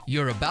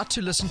You're about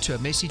to listen to a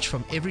message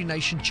from Every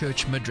Nation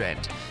Church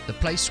Midrand, the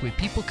place where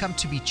people come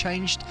to be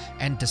changed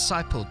and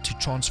discipled to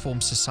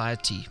transform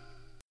society.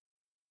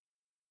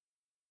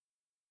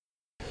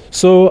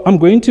 So I'm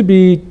going to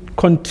be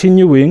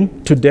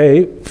continuing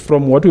today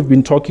from what we've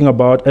been talking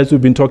about, as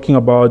we've been talking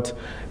about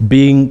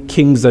being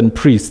kings and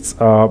priests,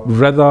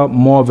 rather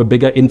more of a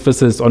bigger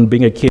emphasis on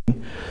being a king.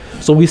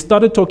 So we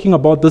started talking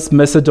about this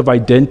message of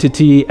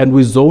identity, and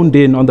we zoned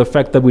in on the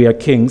fact that we are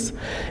kings.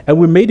 And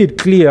we made it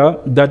clear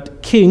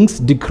that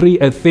kings decree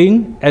a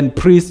thing and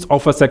priests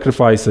offer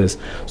sacrifices.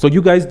 So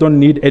you guys don't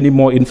need any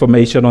more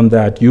information on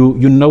that. You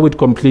know it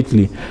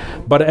completely.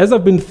 But as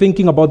I've been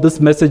thinking about these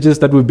messages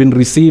that we've been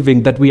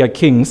receiving, that we are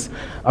kings,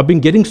 I've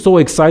been getting so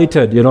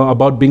excited,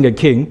 about being a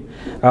king.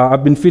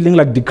 I've been feeling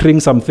like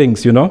decreeing some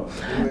things,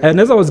 And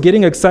as I was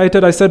getting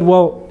excited, I said,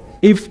 well,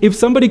 if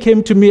somebody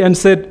came to me and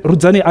said,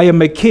 Rudzani, I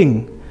am a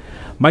king,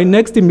 my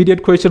next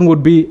immediate question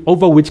would be,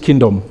 over which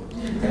kingdom?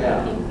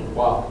 Yeah.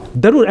 Wow.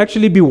 That would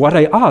actually be what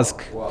I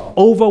ask. Wow.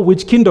 Over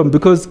which kingdom?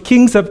 Because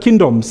kings have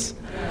kingdoms.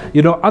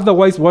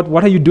 Otherwise,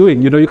 what are you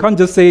doing? You can't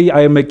just say,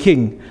 I am a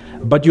king,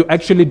 but you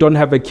actually don't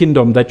have a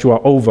kingdom that you are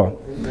over.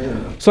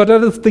 Amen. So I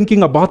started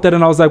thinking about that,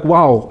 and I was like,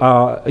 wow,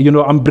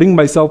 I'm bringing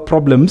myself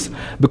problems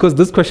because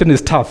this question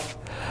is tough.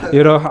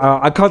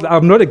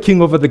 I'm not a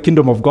king over the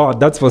kingdom of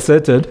God, that's for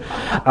certain.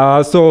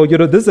 So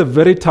this is a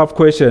very tough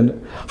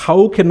question.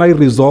 How can I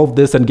resolve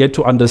this and get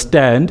to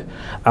understand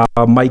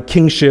my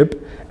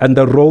kingship and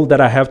the role that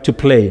I have to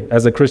play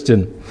as a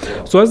Christian?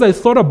 So as I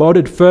thought about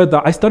it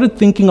further, I started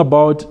thinking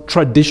about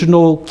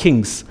traditional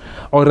kings,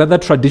 or rather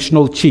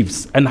traditional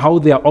chiefs, and how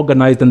they are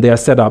organized and they are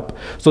set up.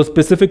 So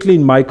specifically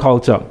in my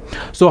culture.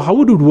 So how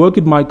it would work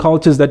in my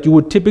culture is that you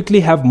would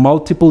typically have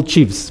multiple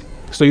chiefs.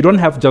 So you don't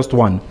have just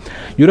one.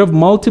 You have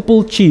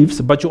multiple chiefs,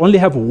 but you only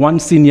have one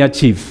senior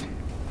chief.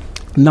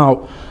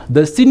 Now,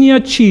 the senior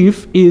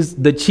chief is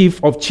the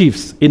chief of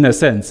chiefs, in a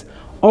sense.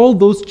 All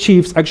those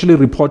chiefs actually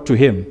report to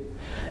him.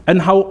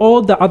 And how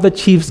all the other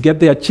chiefs get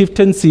their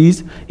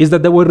chieftaincies is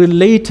that they were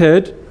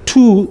related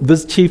to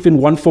this chief in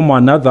one form or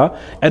another.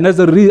 And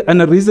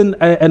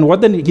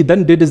what he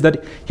then did is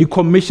that he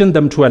commissioned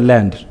them to a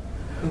land.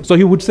 So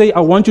he would say,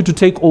 I want you to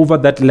take over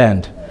that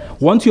land.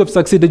 Once you have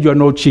succeeded, you are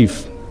no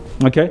chief.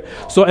 Okay,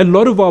 so a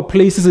lot of our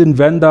places in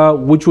Venda,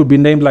 which would be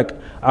named like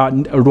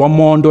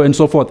Rwamondo and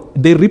so forth,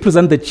 they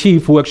represent the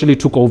chief who actually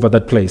took over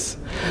that place.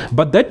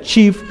 But that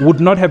chief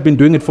would not have been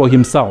doing it for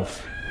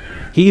himself.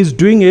 He is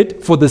doing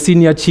it for the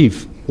senior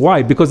chief.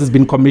 Why? Because it's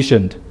been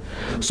commissioned.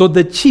 So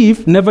the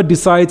chief never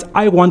decides,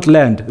 I want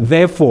land,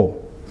 therefore.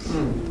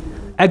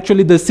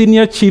 Actually, the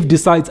senior chief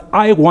decides,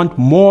 I want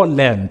more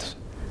land,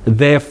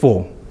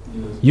 therefore.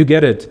 You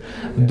get it?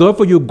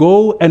 Therefore, you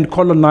go and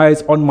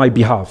colonize on my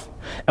behalf.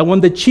 And when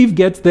the chief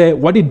gets there,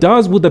 what he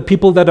does with the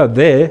people that are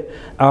there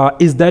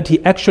is that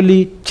he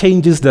actually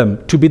changes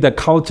them to be the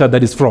culture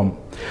that is from.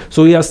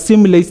 So he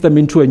assimilates them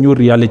into a new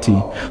reality.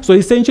 So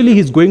essentially,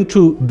 he's going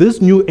to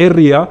this new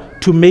area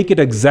to make it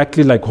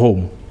exactly like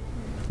home.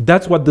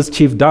 That's what this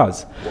chief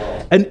does.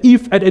 And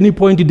if at any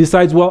point he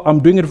decides, well, I'm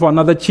doing it for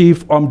another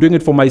chief, or I'm doing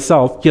it for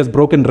myself, he has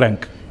broken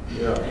rank.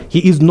 Yeah.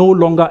 He is no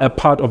longer a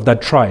part of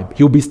that tribe.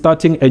 He'll be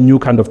starting a new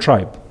kind of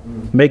tribe.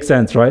 Makes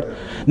sense, right?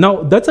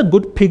 Now, that's a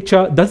good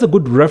picture, that's a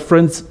good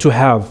reference to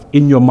have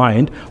in your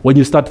mind when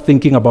you start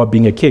thinking about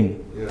being a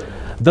king. Yeah.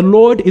 The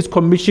Lord is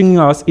commissioning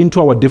us into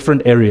our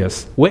different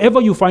areas. Wherever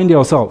you find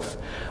yourself,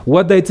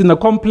 whether it's in a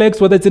complex,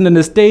 whether it's in an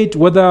estate,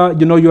 whether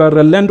you are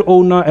a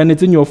landowner and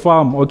it's in your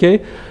farm,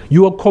 okay?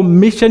 You are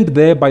commissioned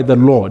there by the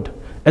Lord.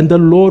 And the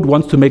Lord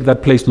wants to make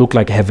that place look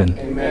like heaven.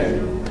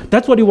 Amen.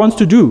 That's what he wants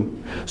to do.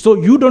 So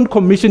you don't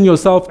commission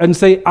yourself and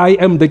say, I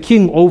am the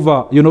king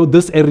over,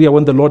 this area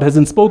when the Lord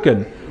hasn't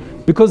spoken.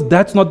 Because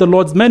that's not the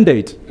Lord's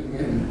mandate.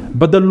 Amen.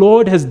 But the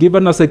Lord has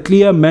given us a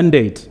clear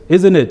mandate,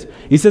 isn't it?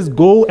 He says,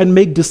 go and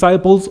make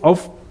disciples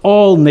of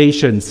all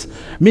nations.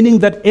 Meaning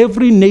that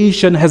every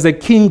nation has a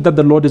king that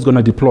the Lord is going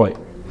to deploy.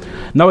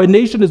 Now, a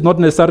nation is not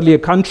necessarily a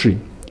country.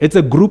 It's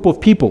a group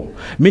of people,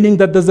 meaning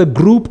that there's a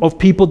group of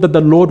people that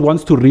the Lord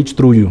wants to reach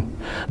through you.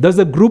 There's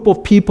a group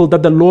of people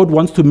that the Lord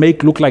wants to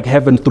make look like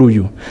heaven through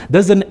you.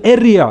 There's an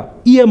area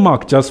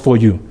earmarked just for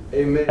you.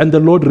 Amen. And the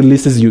Lord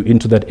releases you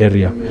into that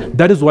area. Amen.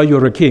 That is why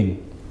you're a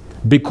king,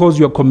 because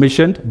you're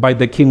commissioned by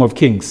the King of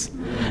Kings.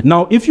 Amen.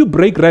 Now, if you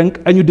break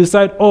rank and you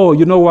decide, oh,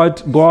 you know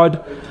what,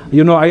 God,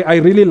 I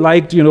really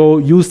liked,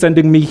 you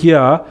sending me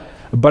here,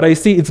 but I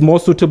see it's more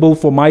suitable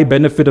for my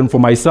benefit and for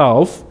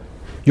myself,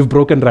 you've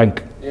broken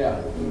rank.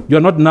 Yeah. You're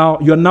now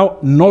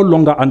no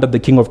longer under the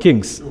King of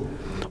Kings.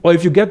 Or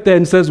if you get there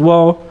and says,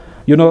 well,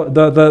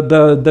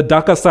 the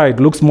darker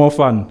side looks more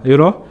fun,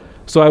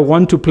 so I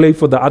want to play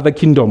for the other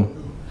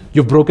kingdom.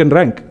 You've broken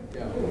rank.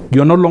 Yeah.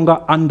 You're no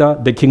longer under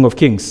the King of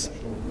Kings.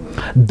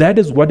 That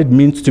is what it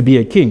means to be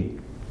a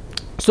king.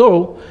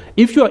 So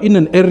if you are in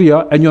an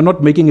area and you're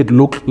not making it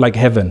look like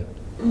heaven,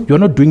 you're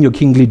not doing your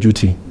kingly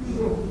duty.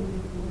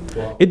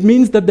 It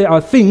means that there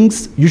are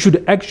things you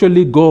should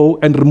actually go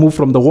and remove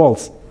from the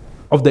walls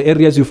of the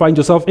areas you find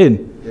yourself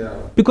in. Yeah.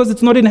 Because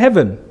it's not in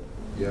heaven.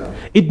 Yeah.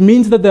 It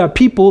means that there are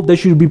people that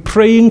should be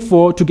praying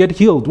for to get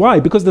healed. Why?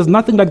 Because there's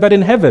nothing like that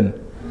in heaven.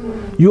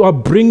 You are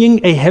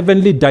bringing a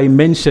heavenly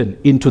dimension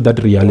into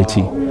that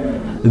reality.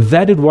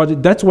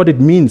 That's what it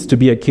means to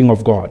be a king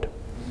of God.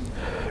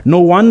 No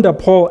wonder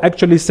Paul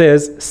actually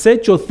says,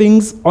 set your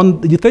mind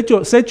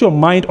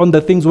on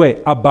the things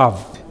where?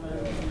 Above.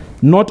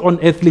 Not on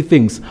earthly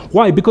things.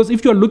 Why? Because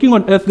if you're looking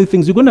on earthly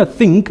things, you're going to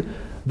think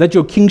that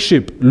your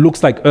kingship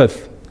looks like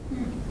earth.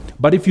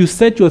 But if you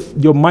set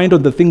your mind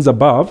on the things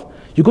above,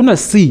 you're going to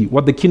see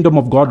what the kingdom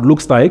of God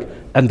looks like,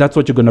 and that's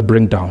what you're going to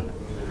bring down.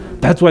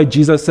 That's why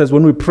Jesus says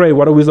when we pray,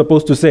 what are we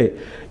supposed to say?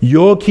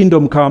 Your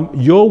kingdom come,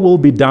 your will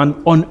be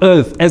done on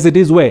earth as it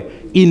is where?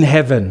 In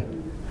heaven.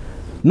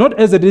 Not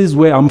as it is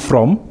where I'm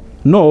from.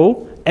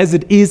 No, as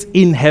it is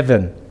in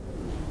heaven.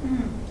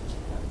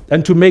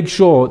 And to make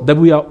sure that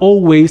we are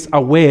always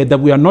aware that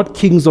we are not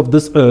kings of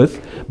this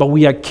earth, but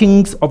we are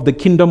kings of the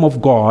kingdom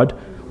of God.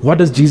 What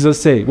does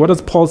Jesus say? What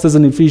does Paul says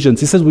in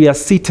Ephesians? He says we are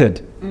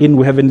seated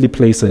in heavenly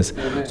places.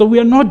 Amen. So we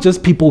are not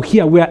just people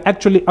here. We are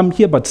actually, I'm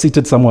here but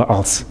seated somewhere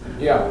else.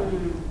 Yeah.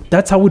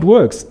 That's how it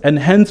works. And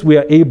hence we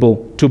are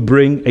able to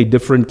bring a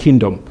different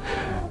kingdom.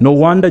 No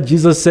wonder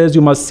Jesus says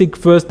you must seek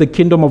first the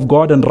kingdom of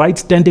God and right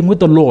standing with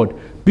the Lord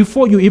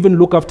before you even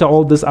look after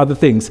all these other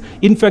things.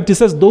 In fact, he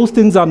says those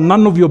things are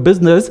none of your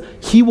business.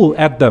 He will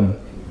add them.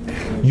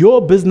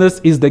 Your business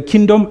is the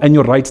kingdom and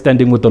your right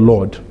standing with the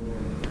Lord.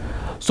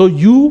 So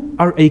you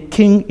are a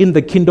king in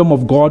the kingdom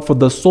of God for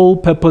the sole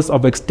purpose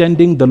of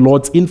extending the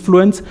Lord's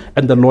influence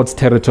and the Lord's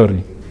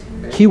territory.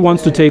 He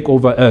wants to take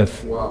over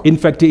earth. In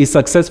fact, he is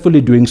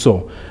successfully doing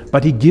so.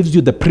 But he gives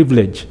you the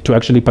privilege to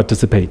actually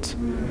participate.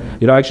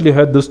 You know, I actually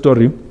heard this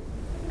story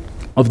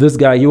of this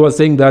guy. He was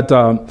saying that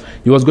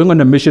he was going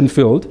on a mission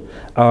field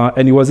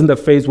and he was in the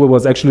phase where he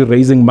was actually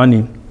raising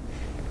money.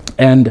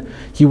 And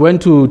he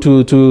went to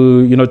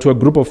a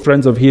group of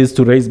friends of his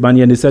to raise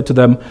money, and he said to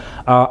them,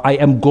 I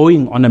am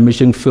going on a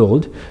mission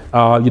field.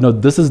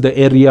 This is the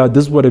area,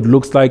 this is what it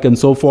looks like, and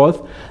so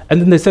forth.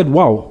 And then they said,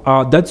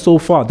 wow, that's so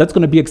far. That's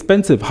going to be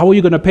expensive. How are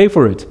you going to pay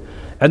for it?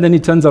 And then he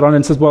turns around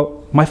and says,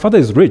 well, my father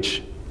is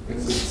rich.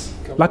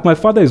 Like my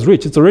father is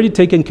rich. It's already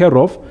taken care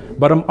of,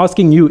 but I'm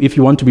asking you if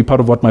you want to be part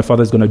of what my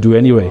father is going to do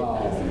anyway.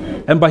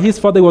 And by his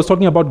father, he was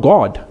talking about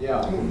God.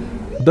 Yeah.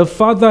 The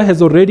Father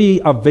has already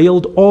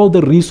availed all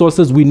the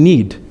resources we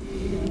need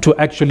to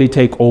actually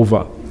take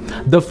over.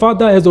 The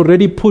Father has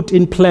already put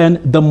in plan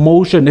the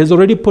motion, has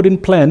already put in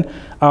plan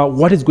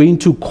what is going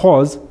to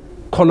cause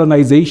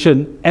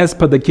colonization as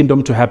per the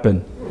kingdom to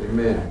happen.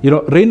 Amen. You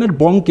know, Reinhard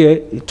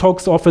Bonnke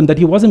talks often that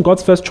he wasn't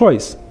God's first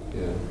choice.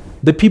 Yeah.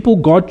 The people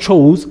God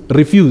chose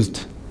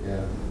refused. Yeah.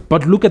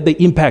 But look at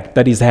the impact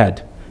that he's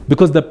had,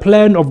 because the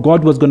plan of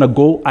God was going to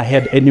go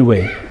ahead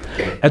anyway.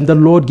 And the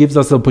Lord gives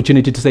us the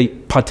opportunity to say,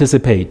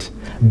 participate.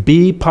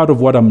 Be part of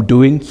what I'm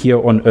doing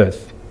here on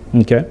earth.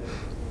 Okay?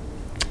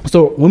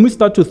 So when we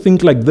start to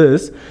think like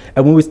this,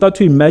 and when we start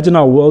to imagine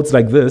our worlds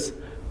like this,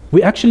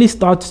 we actually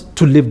start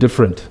to live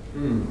different.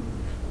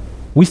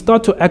 We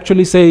start to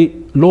actually say,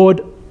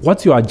 Lord,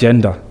 what's your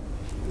agenda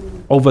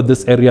over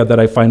this area that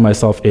I find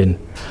myself in?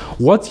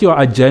 What's your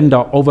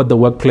agenda over the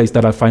workplace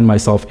that I find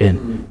myself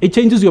in? It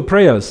changes your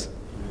prayers.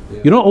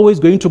 You're not always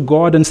going to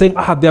God and saying,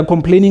 they're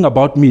complaining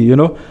about me, you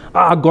know.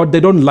 God, they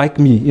don't like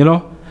me, you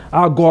know.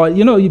 God,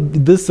 you know,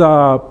 these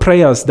are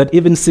prayers that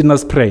even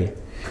sinners pray.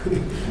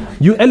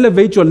 You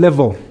elevate your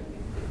level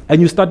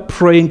and you start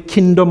praying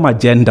kingdom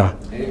agenda.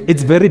 Amen.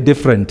 It's very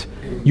different.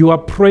 You are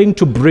praying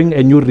to bring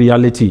a new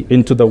reality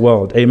into the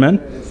world.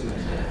 Amen.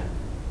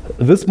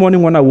 This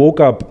morning when I woke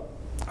up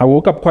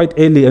quite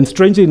early, and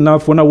strangely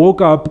enough, when I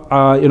woke up,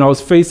 I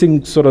was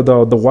facing sort of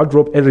the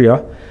wardrobe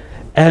area.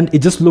 And it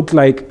just looked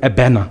like a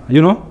banner,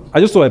 you know? I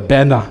just saw a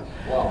banner.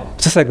 Wow.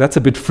 Just like, that's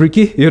a bit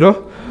freaky, you know?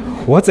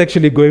 What's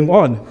actually going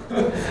on?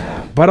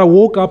 But I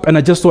woke up and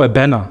I just saw a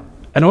banner.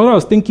 And when I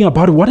was thinking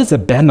about it, what is a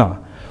banner?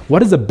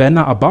 What is a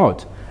banner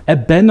about? A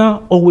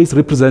banner always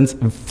represents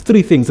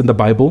three things in the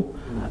Bible.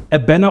 A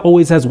banner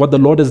always has what the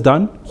Lord has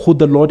done, who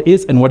the Lord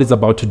is, and what he's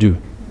about to do.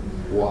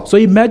 Wow. So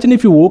imagine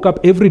if you woke up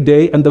every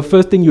day and the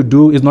first thing you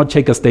do is not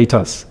check a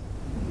status.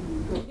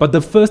 But the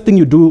first thing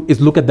you do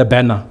is look at the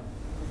banner.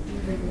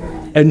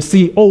 And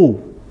see,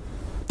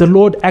 the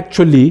Lord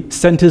actually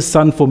sent his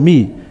son for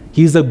me.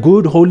 He's a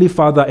good, holy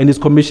father and he's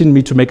commissioned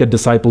me to make a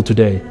disciple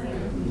today.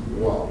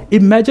 Wow.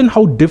 Imagine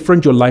how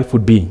different your life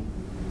would be.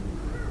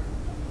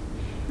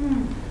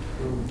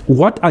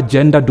 What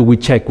agenda do we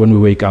check when we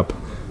wake up?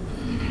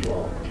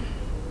 Wow.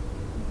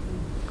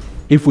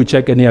 If we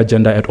check any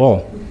agenda at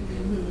all.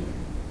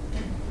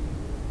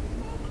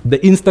 The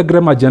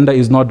Instagram agenda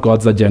is not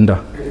God's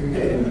agenda.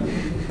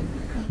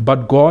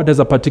 But God has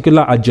a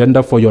particular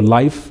agenda for your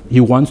life.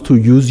 He wants to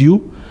use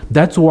you.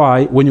 That's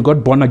why when you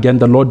got born again,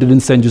 the Lord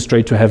didn't send you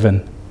straight to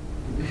heaven.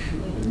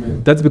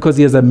 Amen. That's because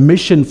he has a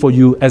mission for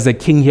you as a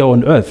king here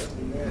on earth.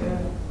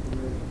 Amen.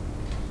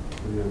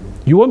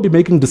 You won't be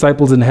making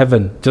disciples in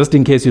heaven, just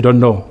in case you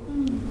don't know.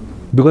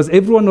 Because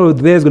everyone over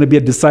there is going to be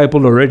a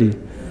disciple already.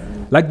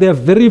 Like there are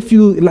very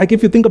few, like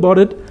if you think about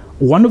it,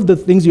 one of the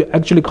things you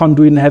actually can't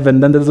do in heaven,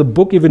 then there's a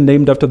book even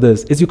named after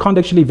this, is you can't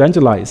actually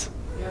evangelize.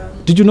 Yeah.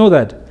 Did you know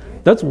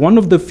that? That's one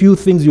of the few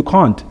things you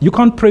can't. You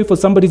can't pray for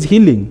somebody's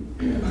healing.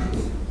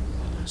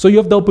 So you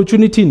have the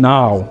opportunity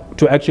now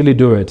to actually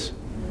do it.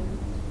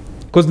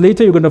 Because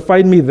later you're going to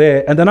find me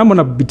there, and then I'm going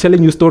to be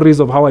telling you stories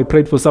of how I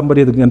prayed for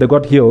somebody and they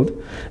got healed.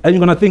 And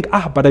you're going to think,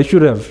 but I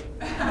should have.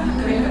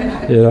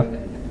 Yeah.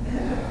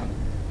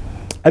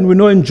 And we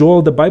know in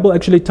Joel, the Bible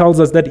actually tells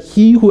us that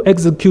he who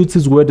executes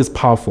his word is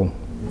powerful.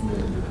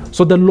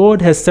 So the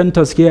Lord has sent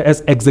us here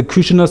as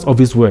executioners of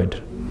his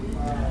word.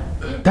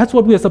 That's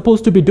what we are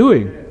supposed to be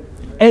doing.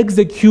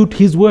 Execute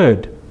his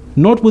word.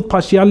 Not with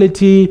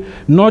partiality,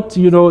 not,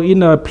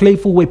 in a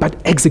playful way,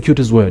 but execute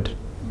his word.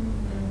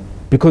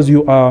 Because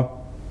you are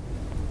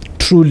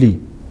truly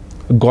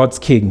God's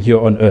king here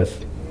on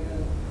earth.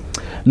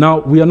 Now,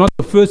 we are not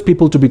the first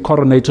people to be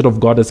coronated of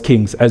God as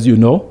kings, as you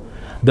know.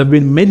 There have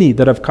been many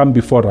that have come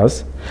before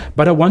us.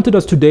 But I wanted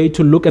us today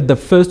to look at the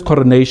first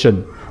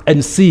coronation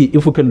and see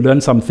if we can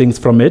learn some things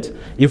from it,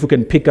 if we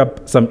can pick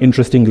up some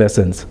interesting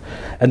lessons.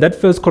 And that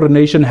first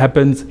coronation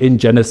happens in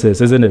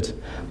Genesis, isn't it?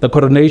 The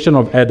coronation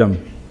of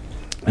Adam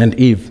and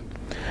Eve.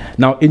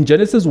 Now, in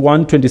Genesis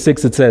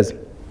 1:26, it says,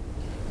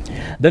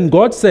 "Then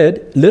God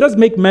said, let us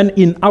make man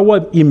in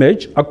our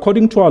image,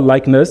 according to our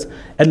likeness,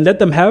 and let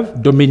them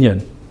have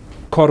dominion."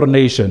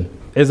 Coronation,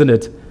 isn't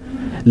it?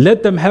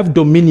 Let them have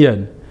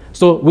dominion.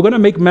 So we're going to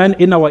make man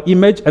in our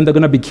image, and they're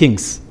going to be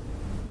kings.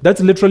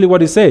 That's literally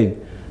what he's saying.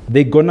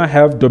 They're going to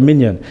have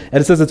dominion.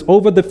 And it says it's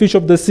over the fish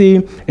of the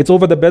sea, it's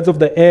over the birds of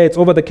the air, it's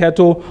over the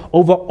cattle,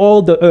 over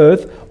all the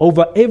earth,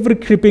 over every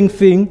creeping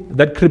thing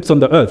that creeps on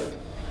the earth.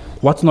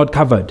 What's not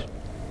covered?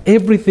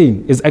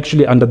 Everything is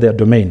actually under their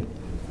domain.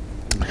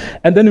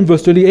 And then in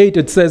verse 28,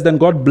 it says, "Then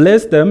God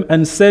blessed them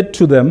and said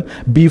to them,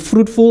 be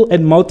fruitful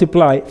and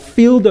multiply,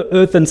 fill the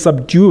earth and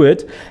subdue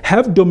it,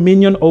 have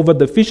dominion over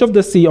the fish of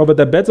the sea, over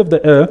the birds of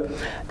the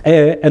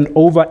air, and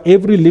over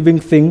every living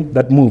thing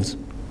that moves."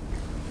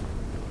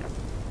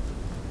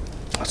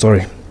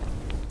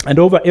 And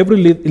over every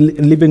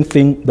living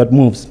thing that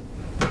moves.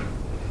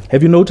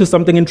 Have you noticed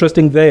something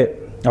interesting there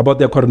about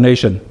their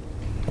coronation?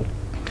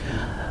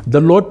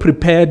 The Lord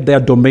prepared their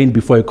domain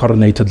before he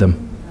coronated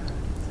them.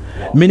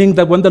 Meaning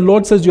that when the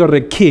Lord says you're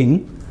a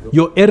king,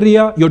 your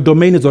area, your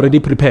domain is already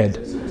prepared.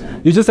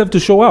 You just have to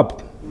show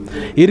up.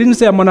 He didn't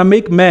say, I'm going to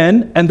make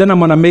man, and then I'm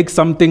going to make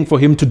something for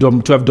him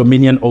to have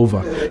dominion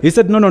over. He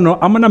said, no,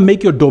 I'm going to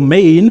make your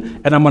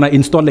domain, and I'm going to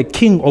install a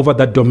king over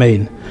that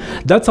domain.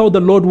 That's how the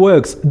Lord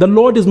works. The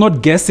Lord is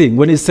not guessing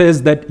when he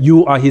says that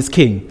you are his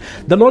king.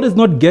 The Lord is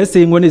not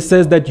guessing when he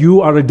says that you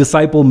are a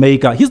disciple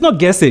maker. He's not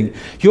guessing.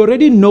 He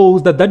already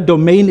knows that that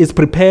domain is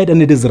prepared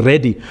and it is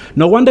ready.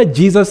 No wonder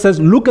Jesus says,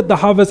 look at the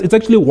harvest. It's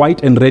actually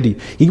white and ready.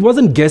 He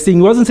wasn't guessing.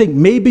 He wasn't saying,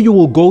 maybe you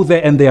will go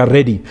there and they are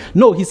ready.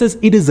 No, he says,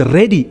 it is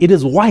ready. It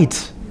is white.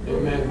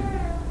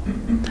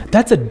 Amen.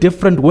 That's a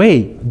different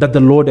way that the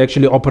Lord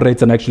actually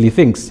operates and actually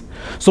thinks.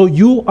 So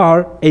you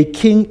are a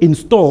king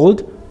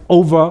installed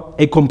over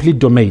a complete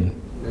domain.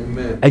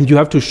 Amen. And you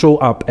have to show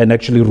up and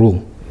actually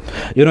rule.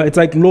 It's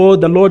like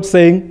the Lord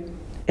saying,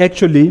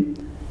 actually,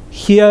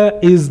 here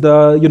is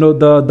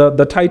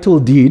the title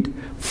deed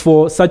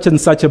for such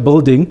and such a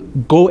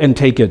building. Go and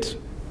take it.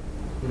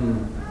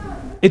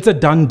 It's a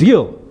done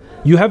deal.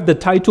 You have the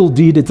title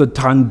deed, it's a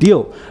done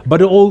deal.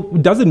 But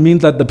it doesn't mean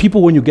that the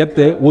people, when you get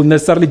there, will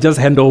necessarily just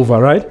hand over,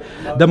 right?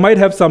 They might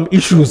have some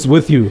issues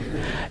with you.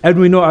 And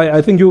we know,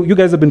 I think you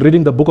guys have been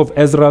reading the book of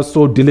Ezra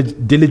so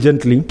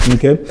diligently,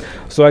 okay?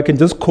 So I can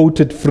just quote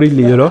it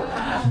freely,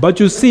 But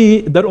you see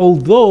that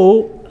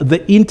although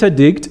the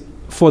interdict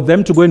for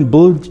them to go and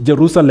build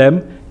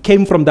Jerusalem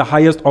came from the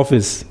highest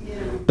office,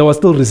 there was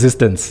still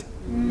resistance.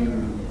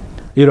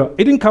 It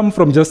didn't come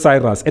from just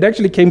Cyrus. It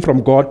actually came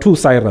from God to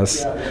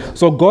Cyrus.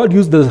 So God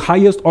used the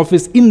highest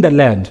office in the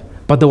land,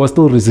 but there was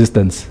still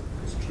resistance.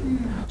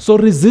 So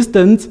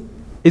resistance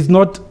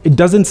it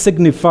doesn't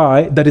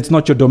signify that it's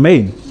not your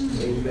domain.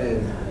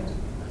 Amen.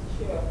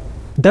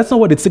 That's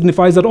not what it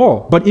signifies at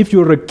all. But if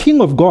you're a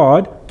king of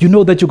God, you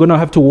know that you're going to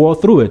have to war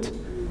through it.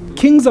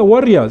 Kings are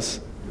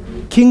warriors.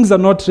 Kings are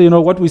not,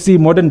 what we see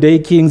modern day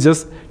kings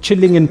just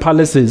chilling in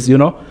palaces,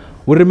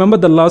 We remember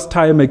the last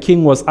time a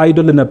king was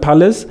idle in a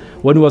palace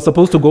when he was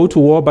supposed to go to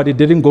war, but he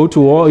didn't go to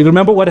war. You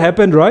remember what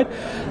happened, right?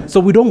 So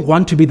we don't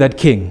want to be that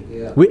king.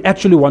 Yeah. We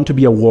actually want to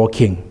be a war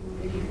king.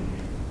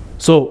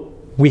 So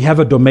we have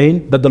a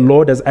domain that the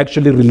Lord has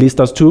actually released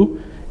us to,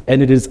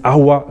 and it is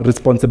our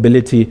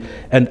responsibility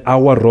and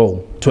our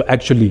role to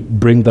actually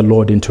bring the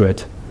Lord into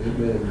it.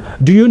 Amen.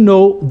 Do you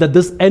know that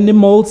these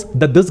animals,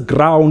 that this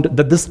ground,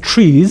 that these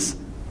trees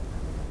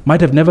might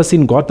have never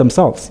seen God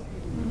themselves?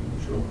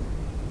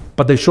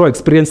 But they sure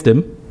experienced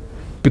him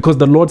because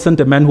the Lord sent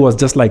a man who was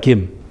just like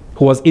him,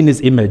 who was in his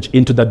image,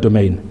 into that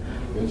domain.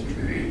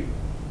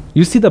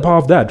 You see the power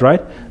of that,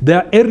 right?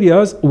 There are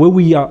areas where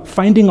we are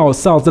finding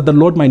ourselves that the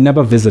Lord might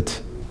never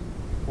visit.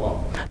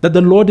 Wow. That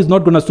the Lord is not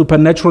going to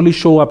supernaturally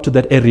show up to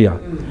that area.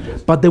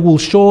 But they will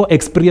sure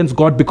experience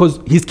God because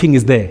his king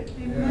is there.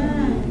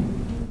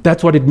 Amen.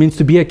 That's what it means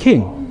to be a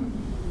king.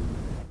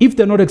 If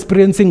they're not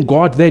experiencing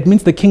God there, it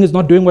means the king is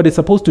not doing what he's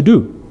supposed to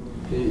do.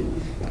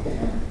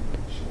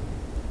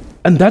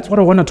 And that's what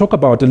I want to talk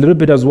about a little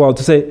bit as well,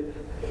 to say,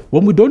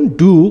 when we don't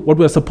do what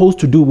we're supposed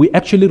to do, we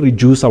actually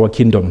reduce our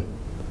kingdom.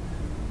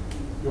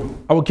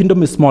 Our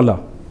kingdom is smaller.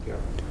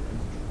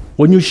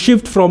 When you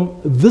shift from,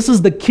 this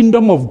is the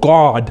kingdom of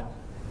God,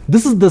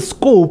 this is the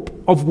scope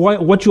of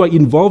what you are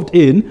involved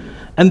in,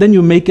 and then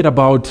you make it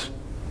about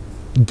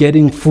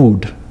getting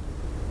food,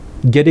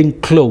 getting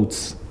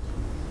clothes.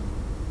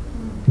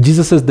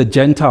 Jesus says the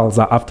Gentiles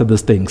are after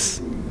these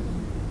things,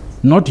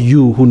 not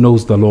you who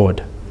knows the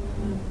Lord.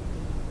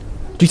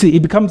 Do you see,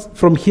 it becomes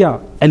from here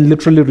and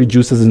literally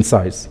reduces in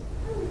size.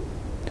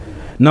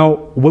 Now,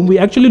 when we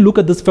actually look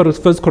at this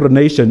first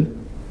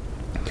coronation,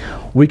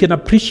 we can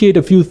appreciate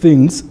a few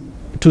things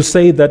to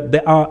say that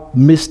there are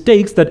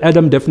mistakes that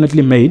Adam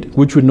definitely made,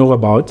 which we know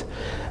about,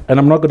 and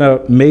I'm not going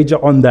to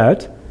major on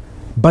that,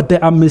 but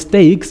there are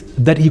mistakes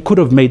that he could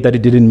have made that he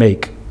didn't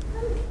make,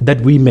 that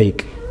we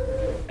make.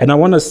 And I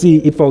want to see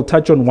if I'll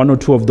touch on one or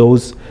two of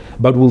those,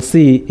 but we'll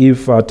see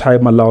if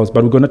time allows,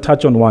 but we're going to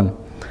touch on one.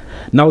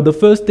 Now, the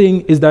first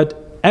thing is that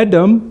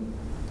Adam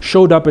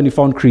showed up and he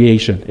found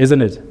creation,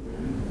 isn't it?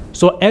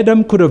 So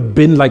Adam could have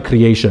been like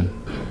creation.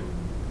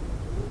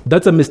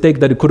 That's a mistake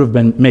that it could have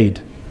been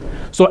made.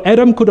 So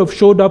Adam could have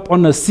showed up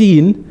on a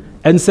scene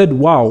and said,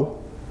 wow,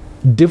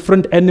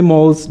 different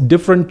animals,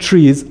 different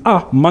trees.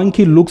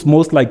 Monkey looks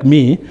most like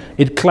me.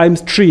 It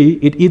climbs tree,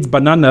 it eats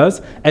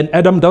bananas. And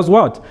Adam does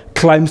what?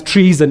 Climbs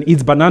trees and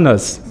eats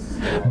bananas.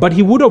 But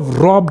he would have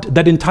robbed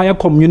that entire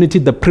community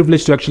the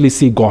privilege to actually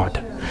see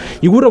God.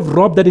 He would have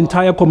robbed that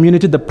entire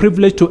community the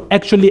privilege to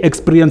actually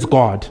experience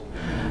God.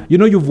 You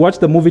know, you've watched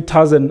the movie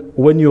Tarzan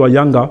when you were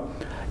younger.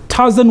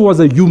 Tarzan was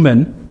a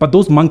human, but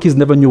those monkeys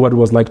never knew what it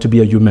was like to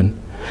be a human,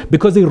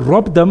 because he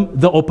robbed them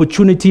the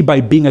opportunity by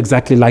being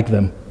exactly like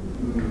them.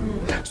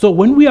 So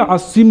when we are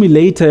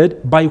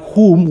assimilated by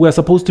whom we are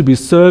supposed to be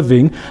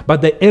serving,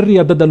 but the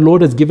area that the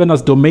Lord has given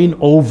us domain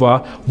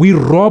over, we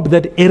rob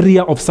that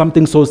area of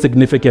something so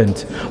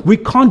significant. We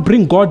can't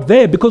bring God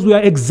there because we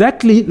are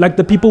exactly like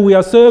the people we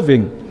are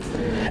serving.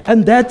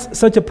 And that's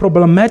such a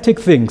problematic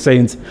thing,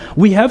 saints.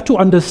 We have to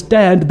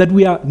understand that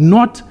we are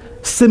not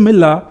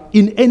similar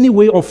in any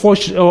way or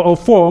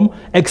form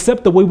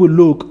except the way we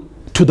look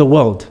to the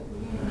world.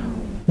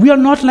 We are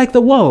not like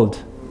the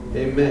world.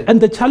 Amen. And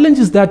the challenge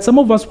is that some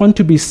of us want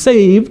to be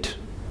saved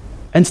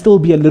and still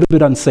be a little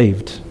bit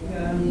unsaved.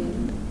 Yeah.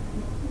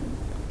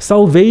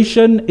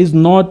 Salvation is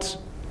not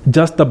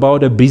just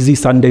about a busy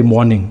Sunday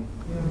morning.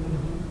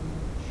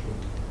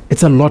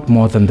 It's a lot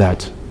more than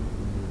that.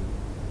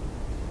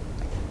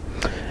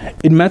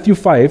 In Matthew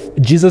 5,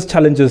 Jesus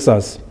challenges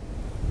us.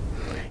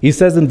 He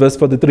says in verse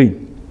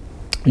 43,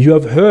 you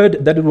have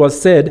heard that it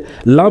was said,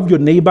 love your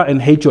neighbor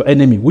and hate your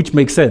enemy, which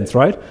makes sense,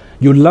 right?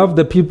 You love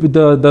the people,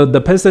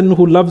 the person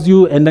who loves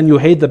you, and then you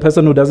hate the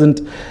person who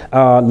doesn't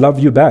love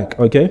you back,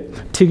 okay?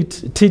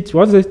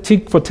 What is it?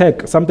 Tick for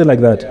tack, something like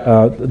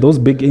that. Those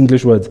big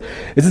English words.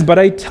 It says, but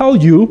I tell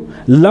you,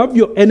 love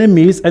your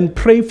enemies and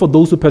pray for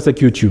those who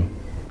persecute you.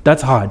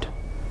 That's hard.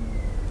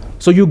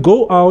 So you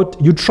go out,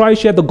 you try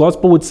share the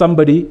gospel with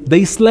somebody,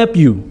 they slap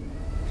you.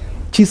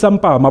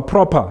 Chisampa, ma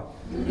proper.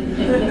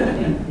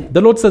 The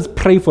Lord says,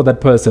 pray for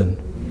that person.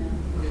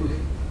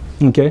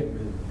 Okay?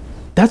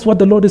 That's what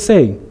the Lord is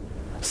saying.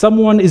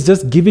 Someone is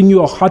just giving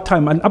you a hard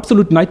time, an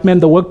absolute nightmare in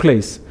the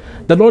workplace.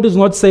 The Lord is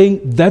not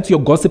saying that's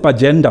your gossip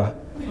agenda.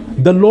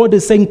 The Lord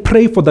is saying,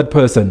 pray for that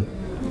person.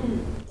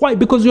 Why?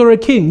 Because you're a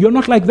king. You're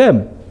not like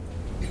them.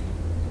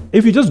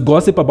 If you just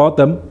gossip about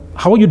them,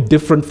 how are you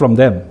different from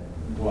them?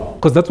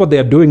 Because that's what they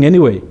are doing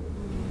anyway.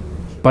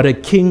 But a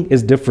king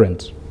is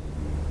different.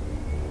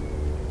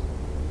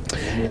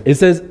 It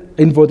says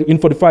in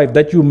 45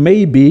 that you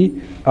may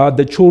be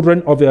the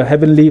children of your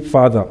heavenly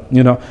Father.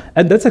 You know,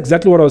 and that's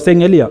exactly what I was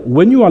saying earlier.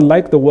 When you are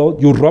like the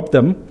world, you rob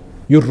them.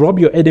 You rob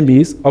your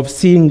enemies of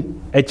seeing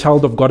a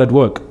child of God at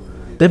work.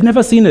 They've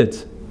never seen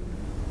it,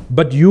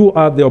 but you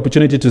are the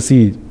opportunity to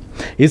see it.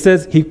 He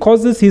says he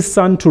causes his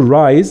sun to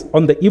rise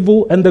on the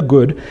evil and the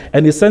good,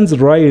 and he sends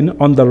rain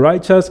on the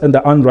righteous and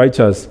the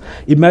unrighteous.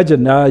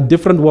 Imagine a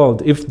different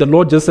world. If the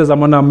Lord just says, I'm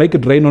going to make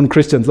it rain on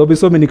Christians, there'll be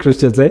so many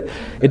Christians, eh?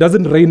 It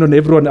doesn't rain on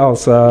everyone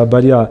else.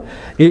 But yeah,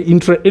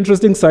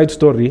 interesting side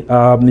story. You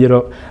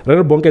know,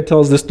 Reverend Bonke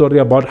tells this story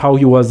about how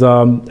he was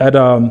at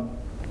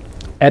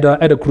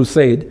a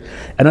crusade,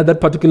 and at that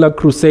particular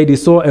crusade he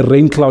saw a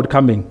rain cloud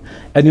coming,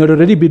 and he had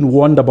already been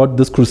warned about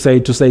this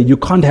crusade to say, you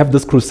can't have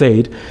this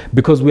crusade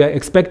because we are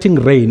expecting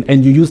rain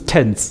and you use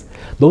tents.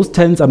 Those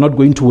tents are not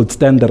going to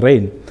withstand the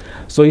rain.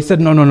 So he said,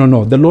 no,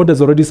 the Lord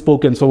has already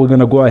spoken, so we're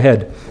going to go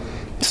ahead.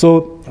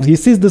 So he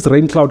sees this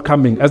rain cloud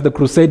coming as the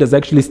crusade has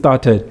actually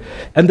started,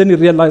 and then he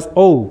realized,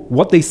 oh,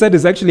 what they said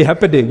is actually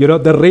happening. You know,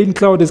 the rain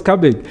cloud is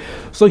coming.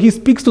 So he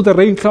speaks to the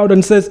rain cloud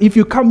and says, if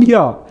you come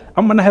here,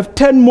 I'm going to have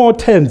 10 more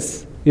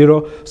tents. You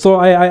know, so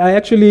I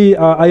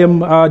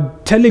am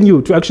telling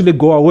you to actually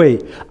go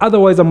away.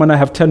 Otherwise, I'm going to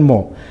have 10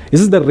 more.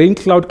 This is the rain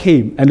cloud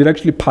came and it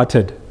actually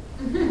parted.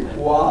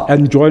 Wow.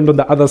 and joined on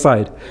the other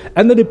side.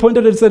 And then he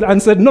pointed and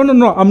said,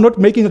 no, I'm not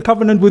making a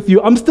covenant with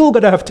you. I'm still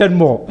going to have 10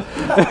 more.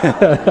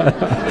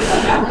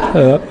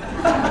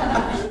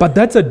 But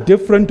that's a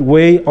different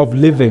way of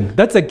living.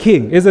 That's a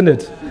king, isn't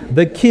it?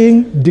 The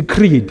king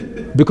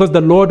decreed, because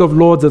the Lord of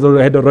Lords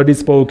had already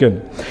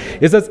spoken.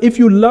 It says, if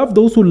you love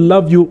those who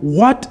love you,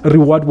 what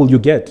reward will you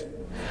get?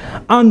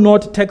 Are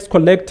not tax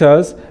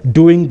collectors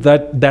doing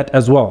that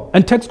as well?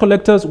 And tax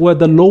collectors were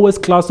the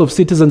lowest class of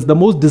citizens, the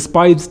most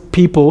despised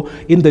people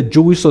in the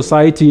Jewish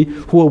society,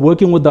 who were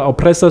working with the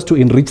oppressors to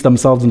enrich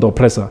themselves in the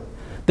oppressor.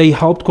 They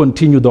helped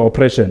continue the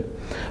oppression.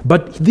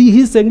 But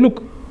he's saying,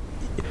 look,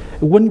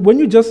 when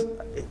you just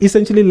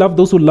essentially love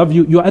those who love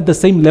you, you're at the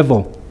same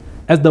level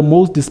as the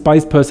most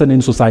despised person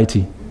in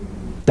society.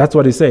 That's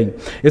what he's saying.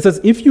 It says,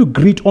 if you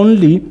greet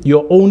only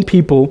your own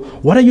people,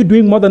 what are you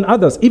doing more than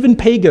others? Even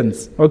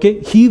pagans,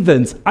 okay,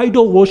 heathens,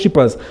 idol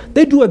worshippers,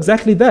 they do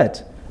exactly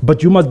that.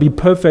 But you must be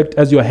perfect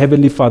as your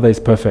heavenly Father is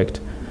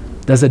perfect.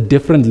 There's a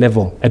different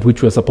level at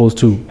which we're supposed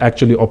to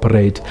actually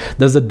operate.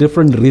 There's a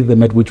different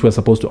rhythm at which we're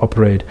supposed to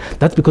operate.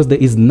 That's because there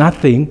is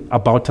nothing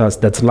about us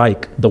that's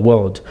like the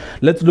world.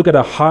 Let's look at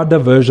a harder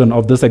version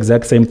of this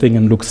exact same thing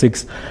in Luke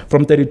 6.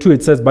 From 32,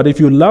 it says, but if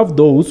you love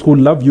those who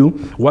love you,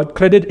 what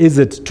credit is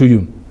it to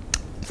you?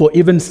 For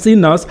even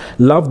sinners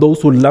love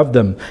those who love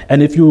them.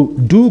 And if you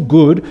do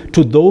good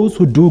to those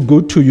who do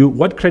good to you,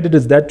 what credit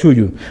is that to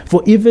you?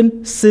 For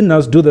even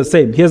sinners do the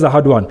same. Here's a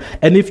hard one.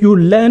 And if you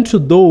lend to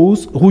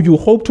those who you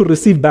hope to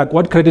receive back,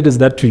 what credit is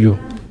that to you?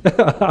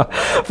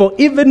 For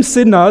even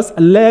sinners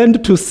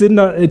lend to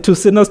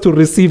sinners to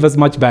receive as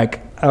much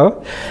back.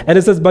 And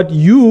it says, but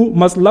you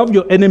must love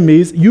your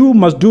enemies, you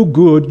must do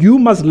good, you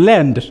must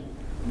lend,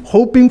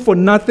 hoping for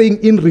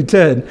nothing in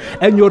return,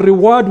 and your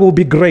reward will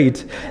be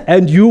great,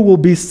 and you will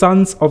be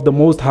sons of the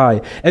Most High.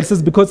 And it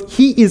says, because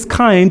he is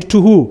kind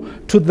to who?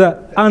 To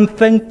the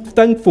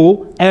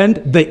unthankful and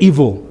the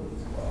evil.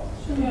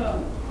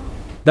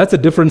 That's a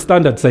different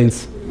standard,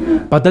 saints.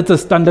 But that's a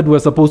standard we're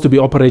supposed to be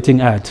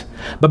operating at.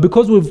 But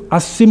because we've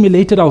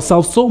assimilated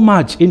ourselves so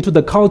much into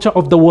the culture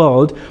of the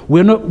world,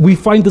 we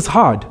find this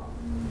hard.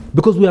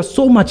 Because we are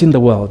so much in the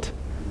world.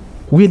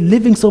 We're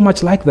living so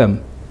much like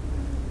them.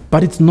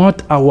 But it's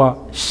not our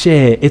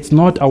share. It's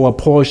not our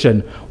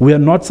portion. We are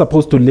not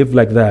supposed to live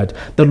like that.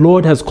 The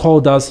Lord has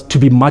called us to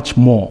be much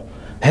more.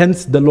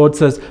 Hence, the Lord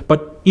says,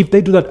 but if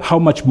they do that, how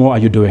much more are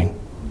you doing?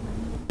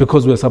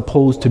 Because we're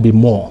supposed to be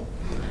more.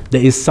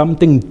 There is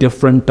something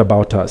different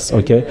about us,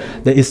 okay?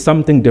 There is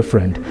something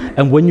different.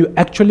 And when you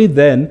actually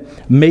then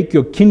make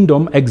your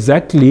kingdom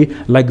exactly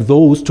like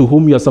those to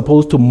whom you're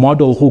supposed to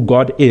model who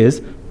God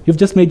is, you've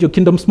just made your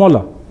kingdom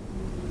smaller.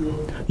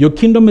 Your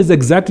kingdom is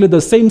exactly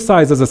the same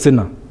size as a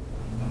sinner.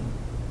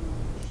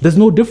 There's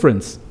no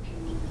difference.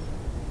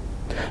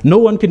 No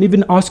one can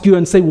even ask you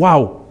and say,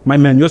 wow, my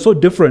man, you're so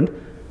different.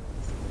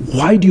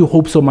 Why do you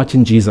hope so much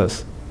in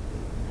Jesus?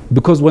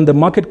 Because when the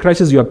market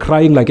crashes, you are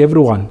crying like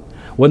everyone.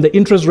 When the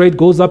interest rate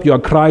goes up, you are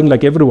crying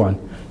like everyone.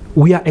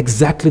 We are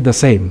exactly the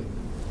same.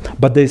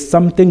 But there's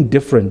something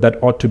different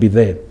that ought to be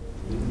there.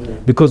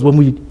 Because when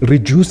we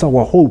reduce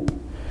our hope,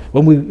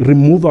 when we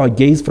remove our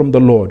gaze from the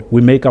Lord,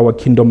 we make our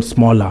kingdom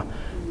smaller.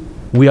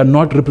 We are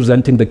not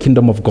representing the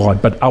kingdom of God,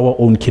 but our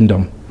own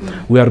kingdom.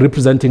 We are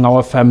representing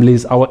our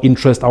families, our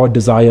interests, our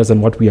desires,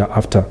 and what we are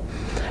after.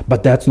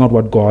 But that's not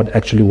what God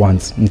actually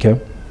wants,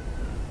 okay?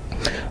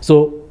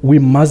 So we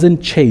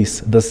mustn't chase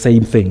the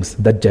same things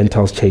that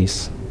Gentiles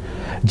chase.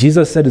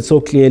 Jesus said it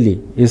so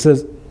clearly. He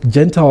says,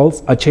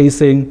 Gentiles are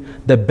chasing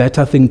the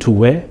better thing to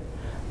wear,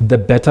 the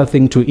better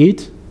thing to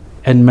eat,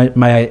 and may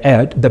I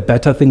add, the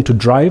better thing to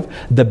drive,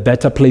 the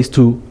better place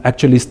to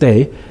actually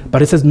stay.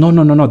 But it says, no,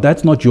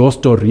 that's not your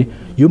story.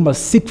 You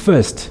must seek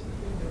first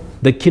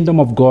the kingdom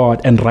of God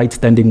and right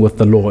standing with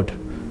the Lord.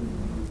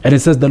 And it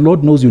says the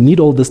Lord knows you need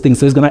all these things,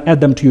 so he's going to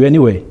add them to you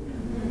anyway.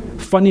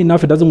 Funny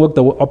enough, it doesn't work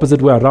the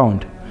opposite way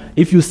around.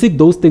 If you seek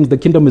those things, the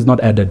kingdom is not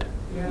added.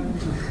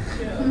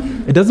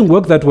 It doesn't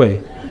work that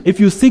way. If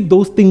you seek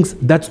those things,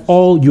 that's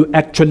all you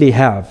actually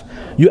have.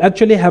 You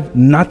actually have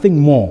nothing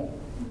more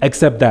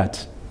except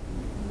that.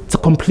 It's a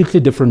completely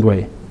different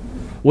way.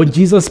 When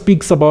Jesus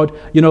speaks about,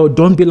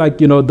 don't be like,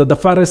 the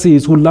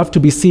Pharisees who love to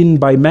be seen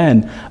by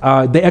man,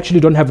 they actually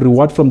don't have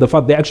reward from the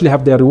Father. They actually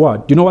have their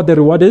reward. Do you know what their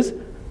reward is?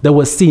 They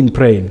were seen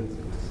praying.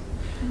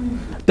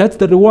 That's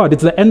the reward.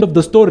 It's the end of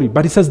the story.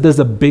 But he says there's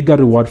a bigger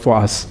reward for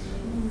us.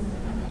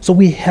 So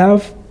we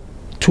have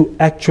to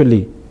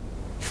actually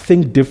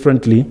think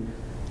differently,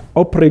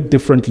 operate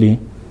differently,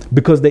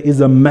 because there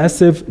is a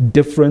massive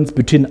difference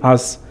between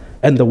us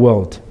and the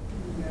world.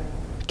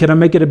 Can I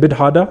make it a bit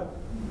harder?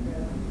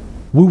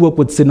 We work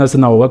with sinners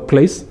in our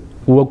workplace.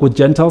 We work with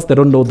Gentiles that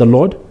don't know the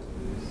Lord.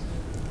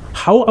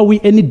 How are we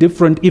any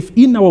different if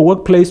in our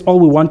workplace all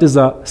we want is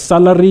a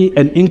salary,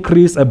 an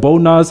increase, a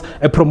bonus,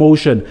 a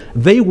promotion?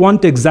 They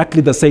want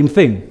exactly the same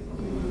thing.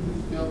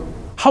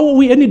 How are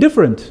we any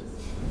different?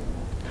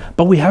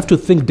 But we have to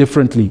think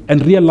differently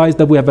and realize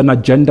that we have an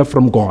agenda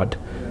from God.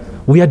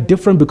 We are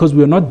different because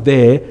we are not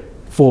there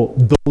for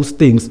those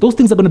things. Those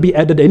things are going to be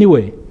added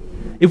anyway.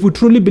 if we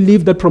truly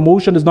believe that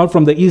promotion is not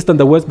from the east and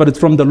the west, but it's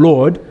from the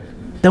Lord,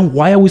 then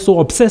why are we so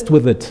obsessed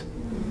with it?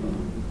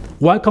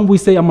 Why can't we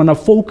say, I'm going to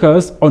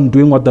focus on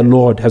doing what the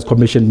Lord has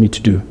commissioned me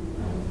to do?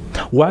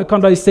 Why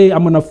can't I say,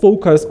 I'm going to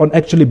focus on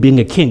actually being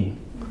a king?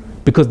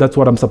 Because that's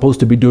what I'm supposed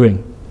to be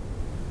doing.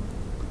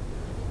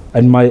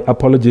 And my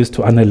apologies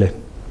to Anele.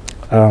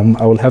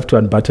 I will have to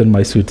unbutton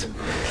my suit.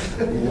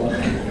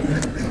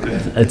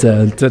 It's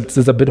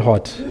a bit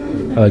hot.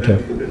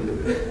 Okay.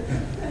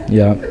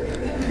 Yeah.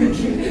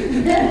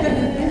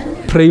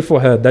 Pray for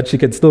her that she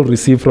can still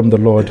receive from the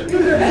Lord.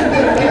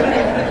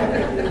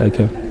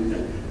 Okay.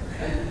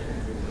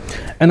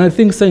 And I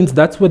think, saints,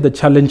 that's where the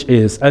challenge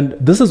is. And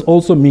this is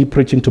also me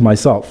preaching to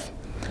myself.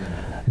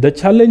 The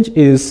challenge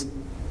is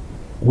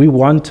we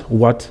want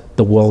what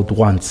the world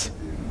wants.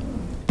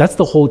 That's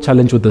the whole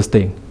challenge with this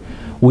thing.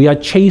 We are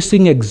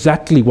chasing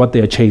exactly what they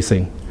are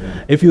chasing.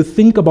 If you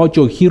think about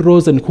your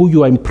heroes and who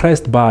you are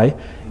impressed by,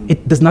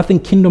 there's nothing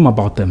kingdom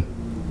about them.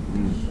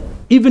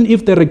 Even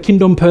if they're a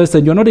kingdom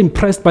person, you're not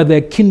impressed by their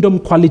kingdom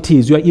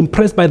qualities. You are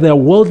impressed by their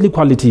worldly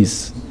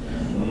qualities.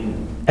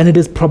 And it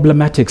is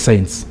problematic,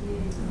 saints.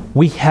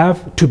 We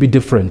have to be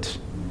different.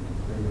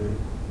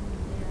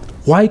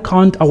 Why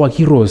can't our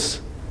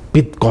heroes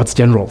be God's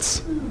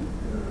generals?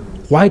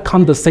 Why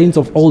can't the saints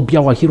of old be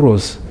our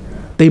heroes?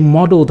 They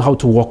modeled how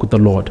to walk with the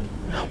Lord.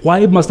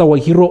 Why must our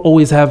hero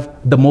always have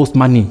the most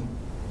money?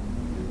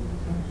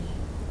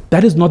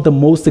 That is not the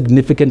most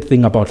significant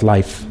thing about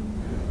life,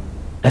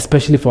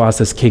 especially for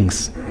us as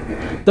kings.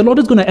 The Lord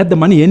is going to add the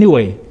money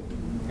anyway.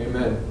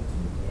 Amen.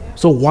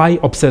 So why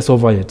obsess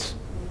over it?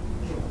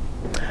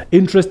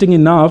 Interesting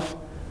enough,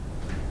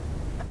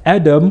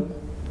 Adam,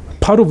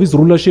 part of his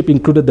rulership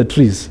included the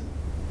trees,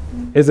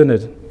 isn't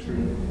it?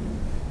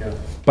 Yeah.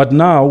 But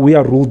now we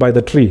are ruled by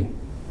the tree.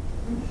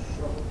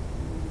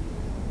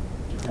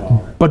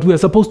 But we are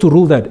supposed to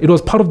rule that. It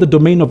was part of the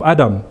domain of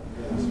Adam.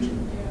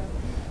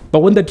 But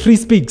when the tree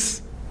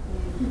speaks,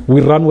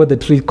 we run where the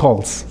tree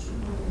calls.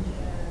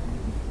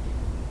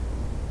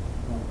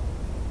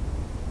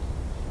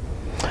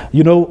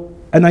 You know,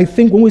 and I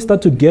think when we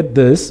start to get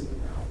this,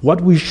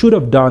 what we should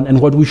have done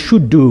and what we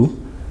should do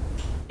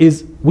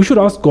is we should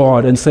ask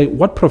God and say,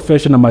 what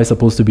profession am I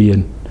supposed to be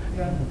in?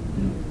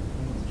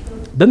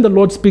 Then the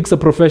Lord speaks a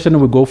profession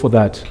and we go for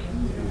that.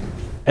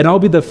 And I'll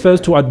be the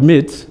first to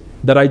admit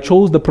that I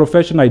chose the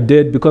profession I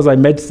did because I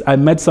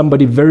met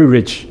somebody very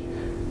rich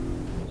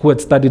who had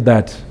studied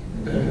that.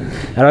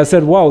 And I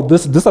said, wow,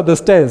 these are the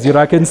stairs. You know,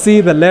 I can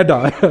see the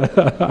ladder.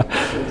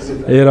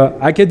 You know,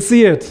 I can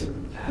see it.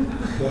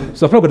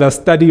 So I'm not going to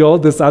study all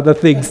these other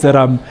things that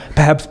I'm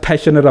perhaps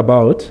passionate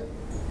about.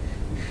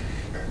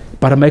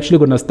 But I'm actually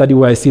going to study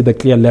where I see the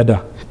clear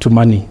ladder to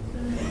money.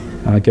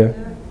 Okay?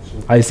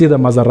 I see the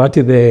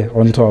Maserati there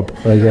on top.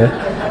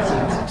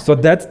 Okay? So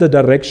that's the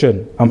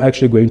direction I'm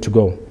actually going to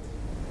go.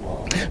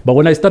 But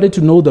when I started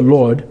to know the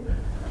Lord,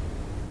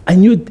 I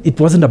knew it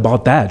wasn't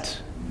about that.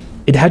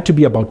 It had to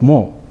be about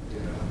more.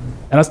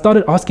 And I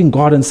started asking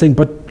God and saying,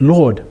 but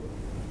Lord,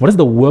 what is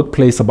the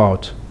workplace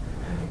about?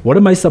 What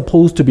am I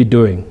supposed to be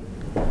doing?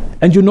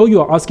 And you know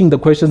you are asking the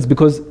questions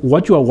because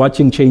what you are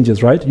watching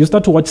changes, right? You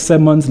start to watch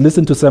sermons,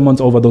 listen to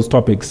sermons over those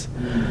topics.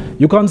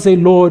 You can't say,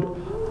 Lord,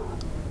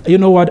 you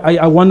know what,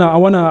 I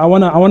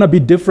wanna be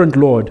different,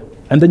 Lord.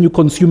 And then you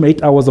consume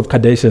 8 hours of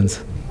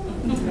Kardashians.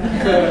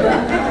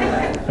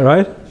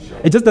 Right?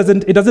 It just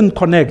doesn't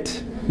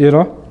connect, you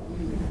know?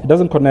 It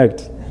doesn't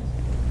connect.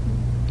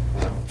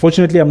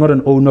 Fortunately, I'm not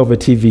an owner of a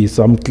TV,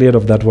 so I'm cleared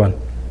of that one.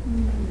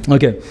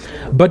 Okay.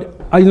 But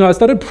I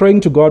started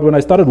praying to God when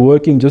I started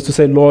working just to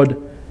say, Lord,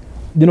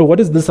 you know, what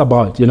is this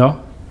about, you know?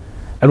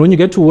 And when you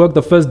get to work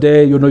the first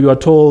day, you know, you are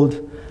told,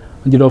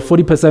 you know,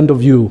 40%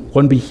 of you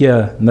won't be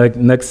here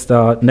next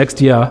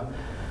year.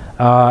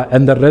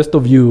 And the rest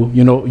of you,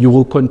 you know, you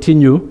will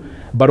continue,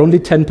 but only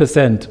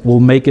 10%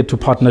 will make it to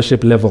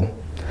partnership level.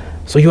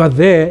 So you are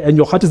there and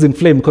your heart is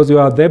inflamed because you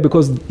are there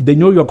because they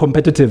know you are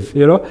competitive,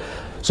 you know?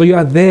 So you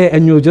are there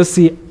and you just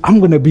see, I'm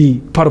going to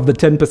be part of the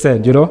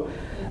 10%, you know?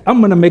 I'm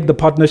going to make the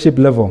partnership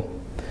level.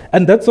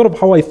 And that's sort of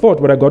how I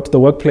thought when I got to the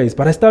workplace.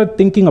 But I started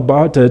thinking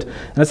about it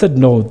and I said,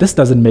 no, this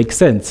doesn't make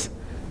sense.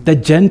 The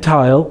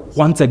Gentile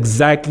wants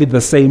exactly the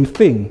same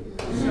thing.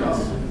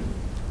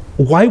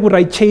 Why would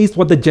I chase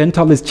what the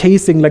Gentile is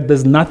chasing like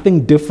there's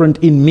nothing different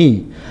in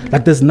me?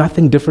 Like there's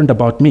nothing different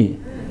about me?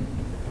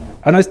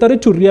 And I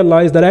started to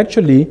realize that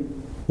actually,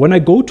 when I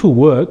go to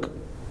work,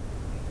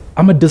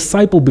 I'm a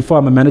disciple before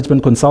I'm a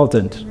management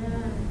consultant.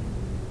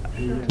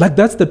 Like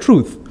that's the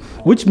truth.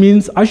 Which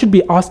means I should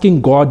be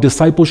asking God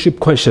discipleship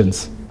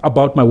questions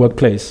about my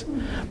workplace.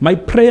 My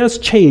prayers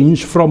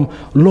change from,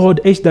 Lord,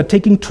 they're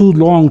taking too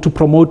long to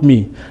promote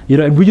me. You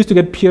know, and we used to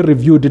get peer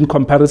reviewed in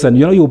comparison.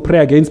 You know, you pray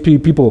against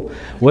people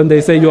when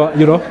they say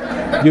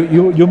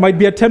you might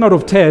be a 10 out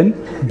of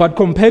 10, but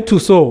compared to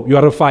so, you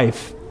are a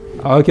 5.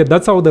 Okay,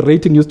 that's how the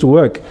rating used to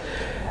work.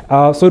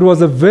 So it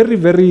was a very,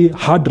 very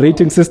hard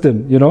rating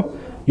system, you know.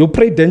 You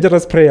pray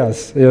dangerous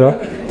prayers, you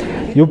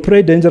know. You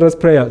pray dangerous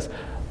prayers.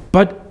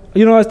 But,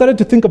 you know, I started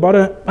to think about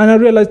it and I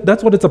realized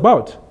that's what it's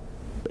about.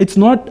 It's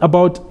not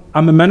about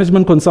I'm a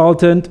management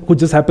consultant who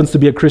just happens to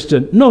be a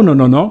Christian.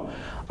 No.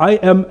 I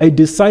am a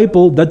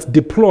disciple that's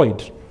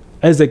deployed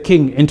as a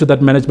king into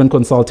that management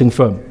consulting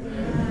firm.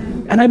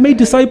 And I made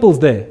disciples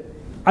there.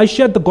 I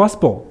shared the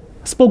gospel,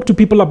 spoke to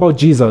people about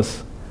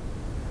Jesus.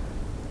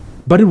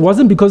 But it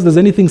wasn't because there's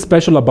anything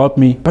special about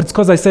me, but it's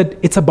because I said,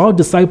 it's about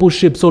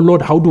discipleship. So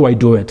Lord, how do I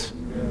do it?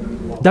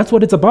 That's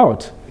what it's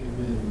about.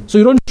 So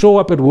you don't show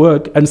up at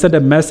work and send a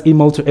mass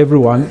email to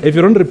everyone. If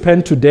you don't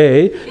repent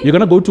today, you're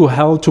going to go to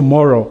hell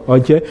tomorrow,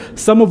 okay?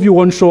 Some of you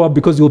won't show up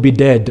because you'll be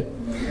dead,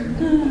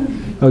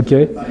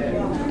 okay?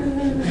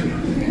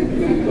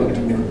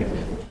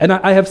 And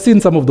I have seen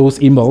some of those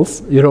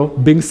emails,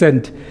 being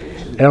sent.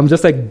 And I'm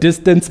just like,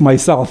 distance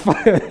myself,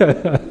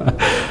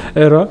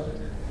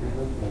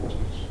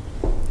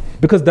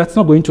 Because that's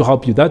not going to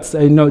help you. That's,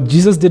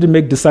 Jesus didn't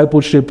make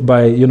discipleship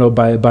by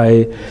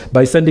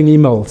sending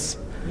emails.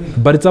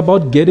 But it's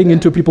about getting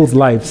into people's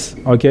lives,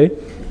 okay?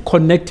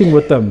 Connecting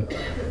with them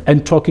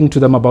and talking to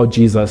them about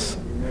Jesus.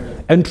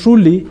 And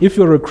truly, if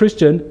you're a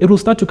Christian, it will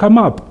start to come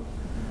up.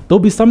 There'll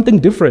be something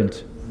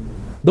different.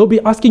 They'll be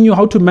asking you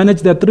how to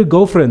manage their 3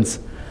 girlfriends.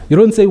 You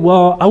don't say,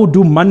 well, I will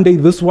do Monday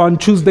this one,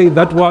 Tuesday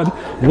that one,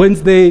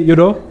 Wednesday,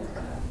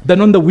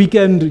 Then on the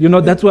weekend,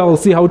 that's where I'll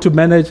see how to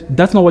manage.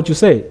 That's not what you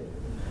say.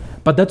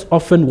 But that's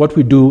often what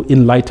we do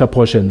in lighter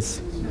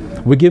portions.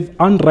 We give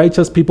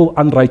unrighteous people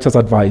unrighteous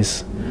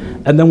advice.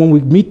 And then when we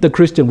meet the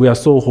Christian, we are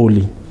so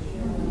holy.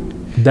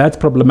 That's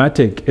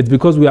problematic. It's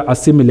because we are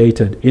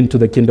assimilated into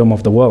the kingdom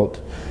of the world.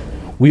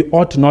 We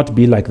ought not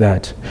be like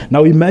that.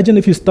 Now imagine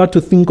if you start to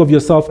think of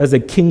yourself as a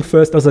king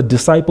first, as a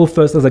disciple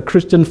first, as a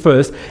Christian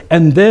first,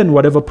 and then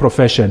whatever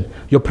profession,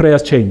 your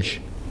prayers change.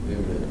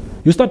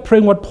 Amen. You start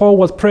praying what Paul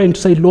was praying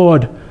to say,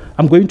 Lord,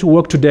 I'm going to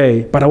work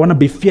today, but I want to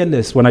be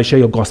fearless when I share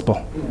your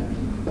gospel.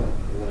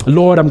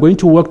 Lord, I'm going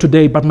to work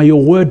today, but may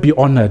your word be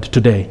honored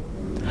today.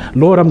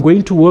 Lord, I'm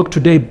going to work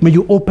today. May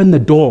you open the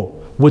door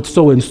with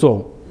so and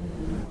so.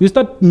 You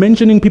start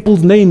mentioning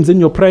people's names in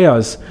your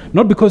prayers,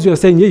 not because you're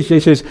saying,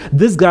 yes,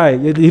 this guy,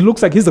 he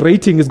looks like his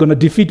rating is going to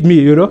defeat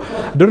me, No.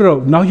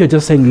 Now you're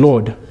just saying,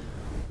 Lord,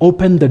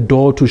 open the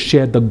door to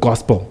share the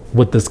gospel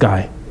with this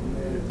guy.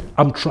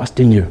 I'm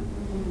trusting you.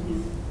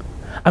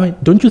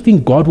 Don't you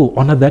think God will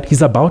honor that?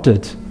 He's about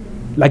it.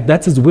 Like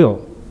that's his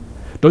will.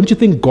 Don't you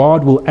think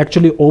God will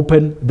actually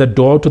open the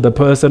door to the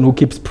person who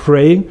keeps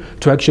praying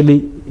to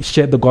actually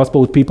share the gospel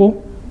with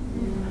people?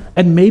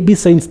 And maybe,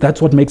 saints,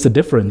 that's what makes a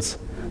difference.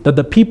 That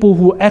the people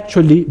who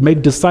actually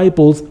make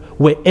disciples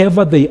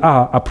wherever they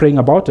are praying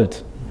about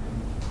it.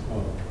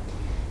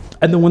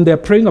 And then when they're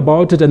praying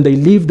about it and they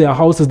leave their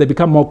houses, they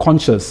become more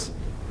conscious.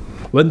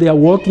 When they are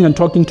walking and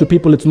talking to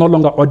people, it's no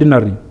longer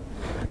ordinary.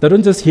 They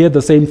don't just hear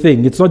the same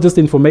thing. It's not just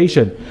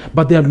information,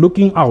 but they are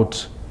looking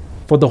out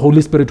for the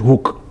Holy Spirit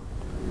hook.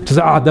 To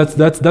say,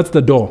 that's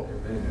the door,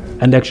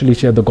 and actually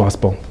share the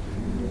gospel.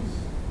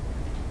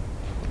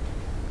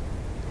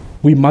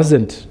 We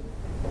mustn't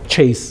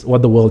chase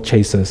what the world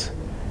chases,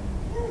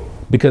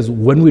 because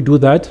when we do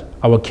that,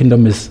 our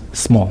kingdom is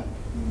small.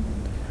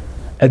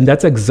 And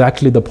that's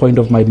exactly the point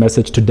of my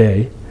message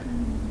today.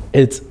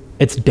 It's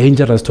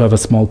dangerous to have a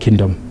small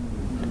kingdom.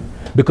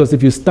 Because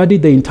if you study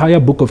the entire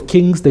book of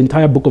Kings, the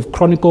entire book of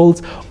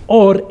Chronicles,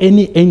 or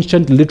any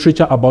ancient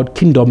literature about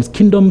kingdoms,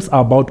 kingdoms are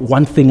about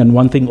one thing and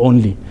one thing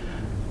only: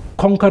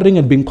 conquering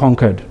and being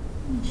conquered.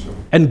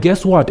 And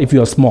guess what, if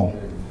you are small?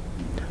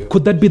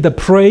 Could that be the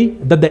prey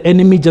that the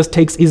enemy just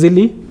takes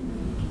easily?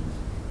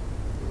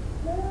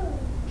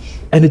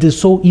 And it is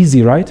so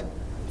easy, right,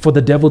 for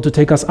the devil to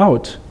take us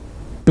out,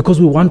 because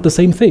we want the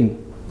same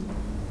thing.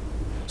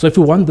 So if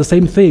we want the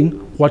same thing,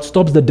 what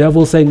stops the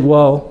devil saying,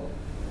 well,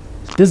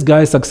 this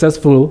guy is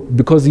successful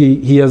because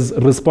he has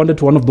responded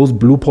to one of those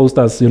blue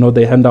posters,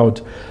 they hand out,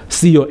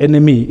 see your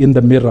enemy in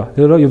the mirror.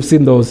 You've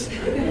seen those.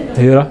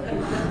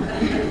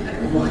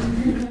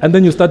 And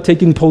then you start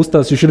taking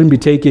posters you shouldn't be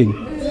taking.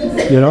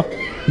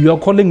 You are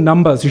calling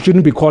numbers you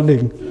shouldn't be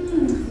calling.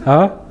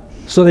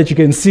 So that you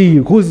can see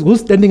who's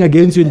standing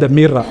against you in the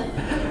mirror.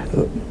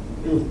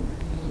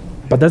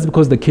 But that's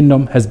because the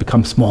kingdom has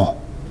become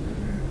small.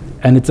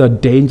 And it's a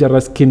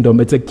dangerous kingdom.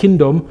 It's a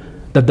kingdom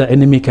that the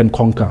enemy can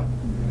conquer.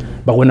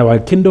 But when our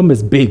kingdom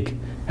is big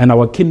and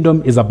our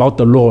kingdom is about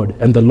the Lord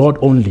and the Lord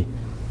only,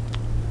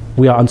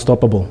 we are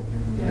unstoppable.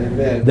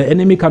 Amen. The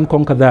enemy can't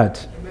conquer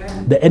that.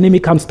 Amen. The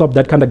enemy can't stop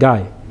that kind of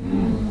guy.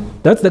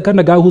 That's the kind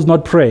of guy who's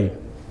not prey.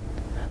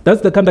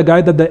 That's the kind of guy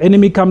that the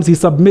enemy comes, he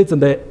submits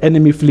and the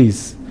enemy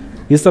flees.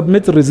 He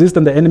submits, resists,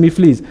 and the enemy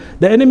flees.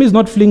 The enemy is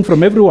not fleeing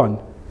from everyone.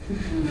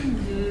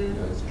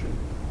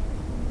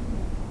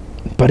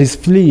 But he's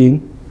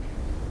fleeing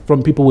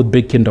from people with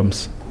big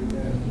kingdoms.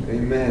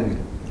 Amen.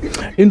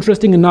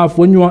 Interesting enough,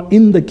 when you are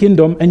in the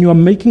kingdom and you are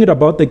making it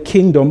about the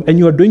kingdom and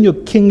you are doing your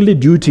kingly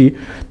duty,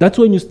 that's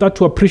when you start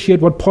to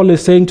appreciate what Paul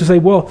is saying, to say,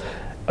 well,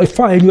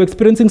 fine, you're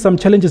experiencing some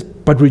challenges,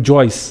 but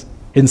rejoice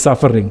in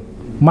suffering.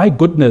 My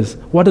goodness,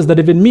 what does that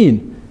even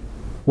mean?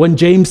 When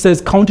James says,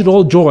 count it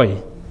all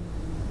joy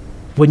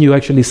when you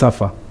actually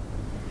suffer.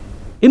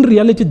 In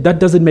reality, that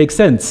doesn't make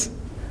sense.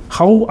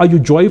 How are you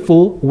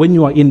joyful when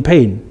you are in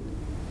pain?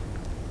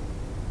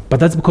 But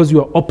that's because you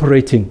are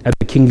operating at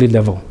the kingly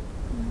level.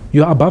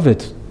 You are above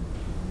it.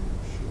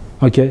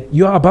 Okay?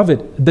 You are above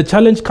it. The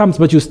challenge comes,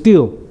 but you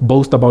still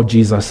boast about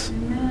Jesus.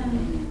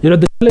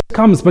 The challenge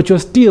comes, but you're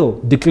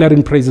still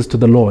declaring praises to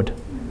the Lord.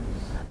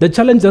 The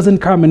challenge doesn't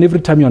come and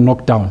every time you're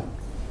knocked down.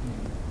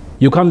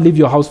 You can't leave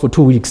your house for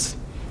 2 weeks.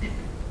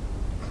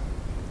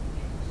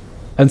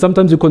 And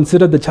sometimes you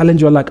consider the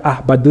challenge, you're like,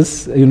 but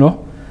this,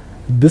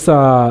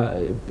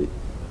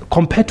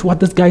 compared to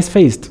what this guy's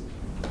faced,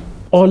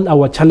 all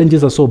our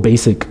challenges are so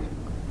basic.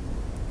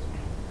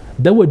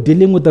 They were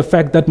dealing with the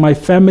fact that my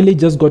family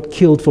just got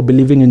killed for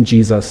believing in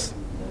Jesus.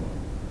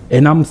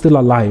 And I'm still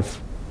alive.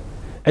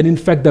 And in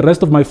fact, the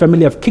rest of my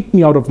family have kicked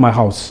me out of my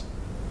house.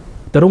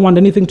 They don't want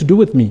anything to do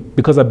with me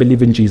because I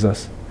believe in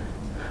Jesus.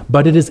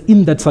 But it is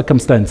in that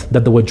circumstance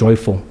that they were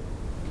joyful.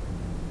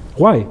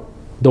 Why?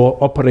 They were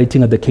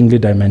operating at the kingly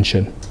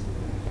dimension.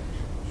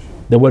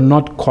 They were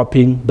not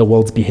copying the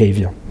world's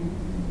behavior.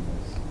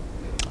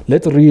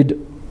 Let's read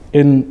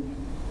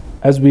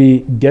as we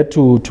get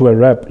to a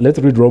wrap, let's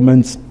read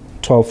Romans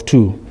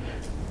 12:2,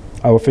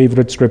 our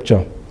favorite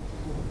scripture.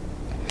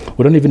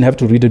 We don't even have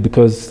to read it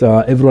because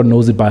everyone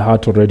knows it by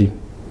heart already.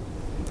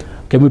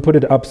 Can we put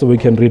it up so we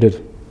can read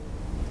it?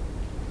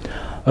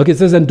 Okay, it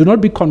says, and do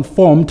not be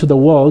conformed to the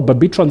world, but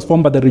be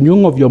transformed by the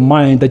renewing of your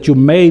mind, that you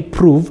may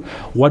prove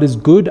what is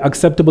good,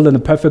 acceptable, and the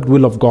perfect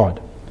will of God.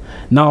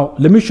 Now,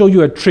 let me show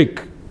you a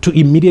trick to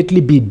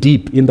immediately be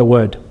deep in the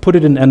word. Put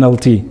it in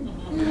NLT.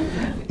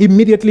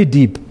 Immediately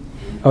deep.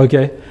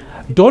 Okay?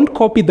 Don't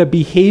copy the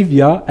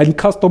behavior and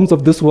customs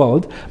of this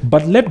world,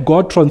 but let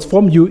God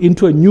transform you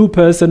into a new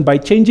person by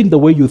changing the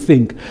way you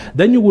think.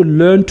 Then you will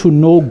learn to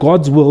know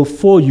God's will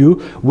for you,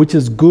 which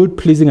is good,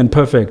 pleasing, and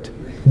perfect.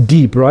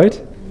 Deep, right?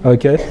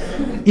 Okay?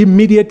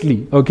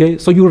 Immediately. Okay?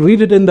 So you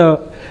read it in the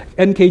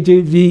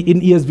NKJV,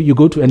 in ESV, you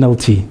go to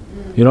NLT.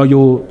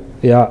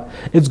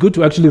 It's good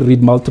to actually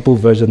read multiple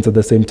versions at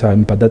the same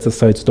time, but that's a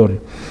side story.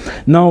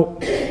 Now,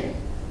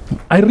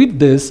 I read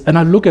this and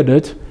I look at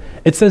it.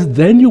 It says,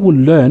 then you will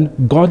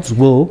learn God's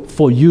will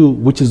for you,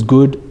 which is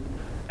good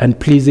and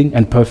pleasing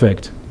and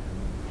perfect.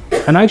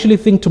 And I actually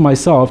think to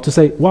myself to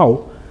say,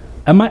 wow,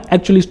 am I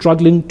actually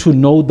struggling to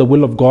know the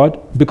will of God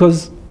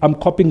because I'm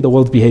copying the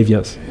world's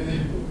behaviors?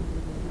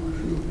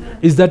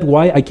 Is that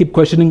why I keep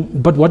questioning,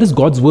 but what is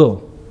God's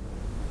will?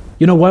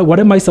 What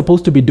am I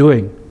supposed to be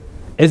doing?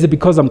 Is it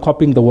because I'm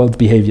copying the world's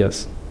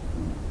behaviors?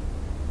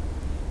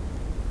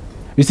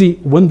 You see,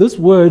 when this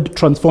word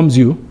transforms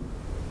you,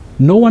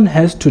 no one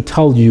has to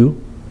tell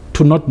you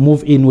to not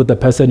move in with the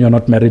person you're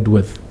not married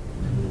with.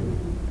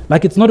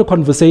 Like, it's not a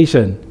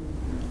conversation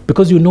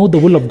because you know the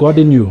will of God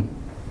in you.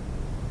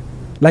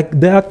 Like,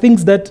 there are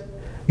things that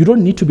you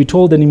don't need to be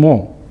told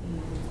anymore.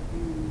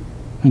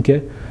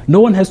 Okay?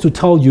 No one has to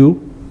tell you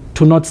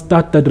to not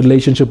start that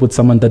relationship with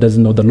someone that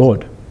doesn't know the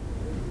Lord.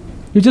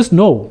 You just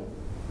know.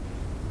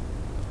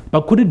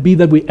 But could it be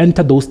that we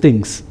enter those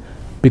things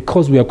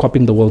because we are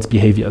copying the world's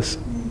behaviors?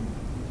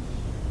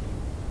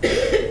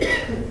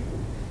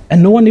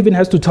 And no one even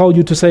has to tell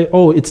you to say,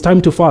 oh, it's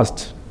time to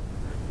fast.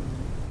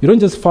 You don't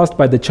just fast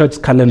by the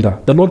church calendar.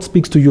 The Lord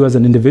speaks to you as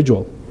an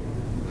individual.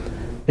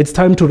 It's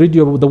time to read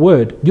the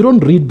word. You don't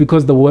read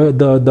because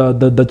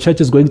the church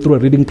is going through a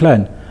reading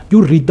plan.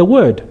 You read the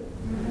word.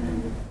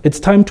 It's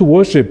time to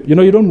worship. You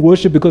don't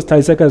worship because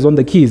Taiseka is on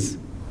the keys.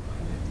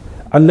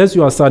 Unless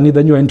you are Sunny,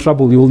 then you're in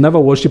trouble. You will never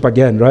worship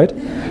again, right?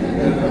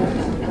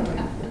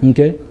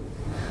 Okay?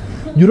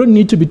 You don't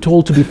need to be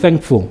told to be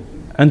thankful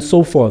and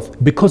so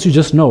forth because you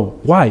just know.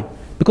 Why?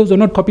 Because you're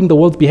not copying the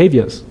world's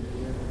behaviors.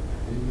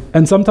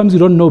 And sometimes you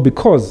don't know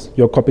because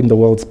you're copying the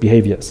world's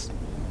behaviors.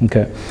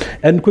 Okay?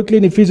 And quickly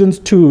in Ephesians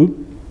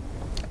 2,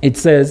 it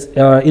says,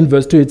 in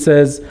verse 2, it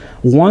says,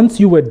 once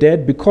you were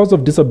dead because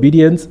of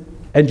disobedience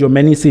and your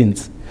many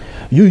sins,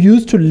 you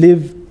used to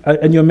live,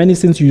 and your many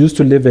sins you used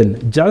to live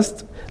in,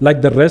 just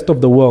like the rest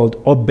of the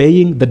world,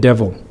 obeying the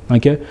devil.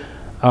 Okay?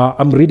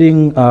 I'm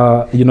reading,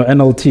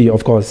 NLT,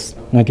 of course.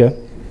 Okay?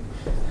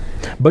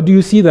 But do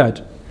you see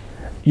that?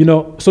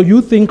 So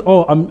you think,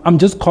 oh, I'm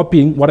just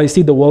copying what I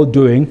see the world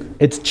doing.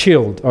 It's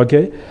chilled,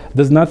 okay?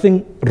 There's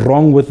nothing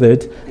wrong with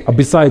it.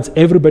 Besides,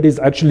 everybody's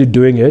actually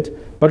doing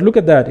it. But look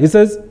at that. It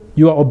says,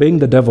 you are obeying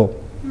the devil.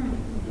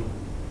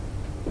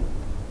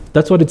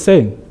 That's what it's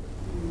saying.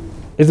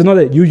 It's not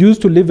that you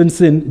used to live in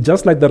sin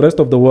just like the rest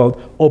of the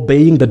world,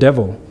 obeying the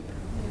devil.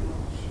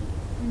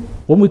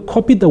 When we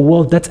copy the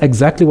world, that's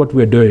exactly what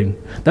we're doing.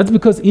 That's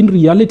because in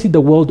reality,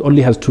 the world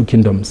only has two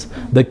kingdoms,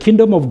 the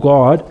kingdom of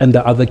God and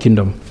the other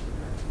kingdom.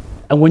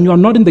 And when you are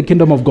not in the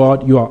kingdom of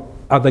God, you are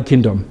other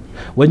kingdom.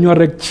 When you are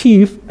a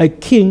chief, a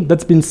king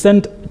that's been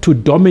sent to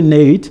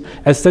dominate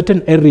a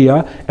certain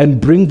area and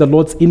bring the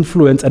Lord's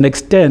influence and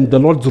extend the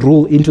Lord's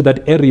rule into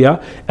that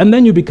area, and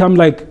then you become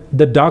like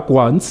the dark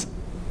ones,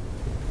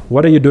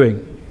 what are you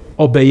doing?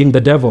 Obeying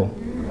the devil.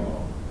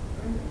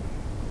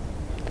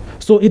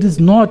 So it is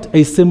not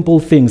a simple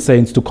thing,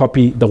 saints, to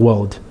copy the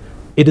world.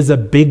 It is a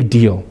big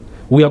deal.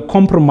 We are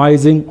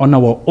compromising on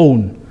our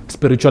own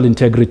spiritual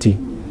integrity.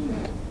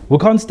 We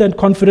can't stand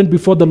confident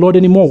before the Lord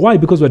anymore. Why?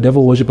 Because we're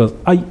devil worshippers.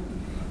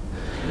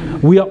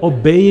 We are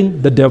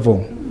obeying the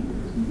devil.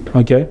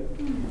 Okay?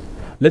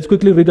 Let's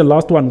quickly read the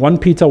last one. 1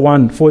 Peter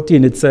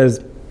 1:14. It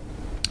says,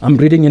 I'm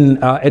reading in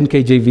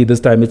NKJV this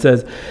time. It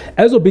says,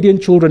 as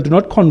obedient children, do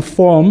not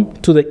conform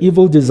to the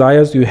evil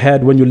desires you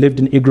had when you lived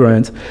in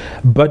ignorance,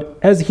 but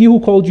as he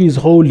who called you is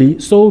holy,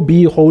 so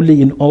be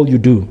holy in all you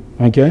do.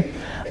 Okay?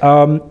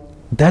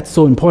 That's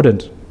so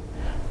important.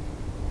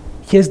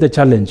 Here's the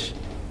challenge.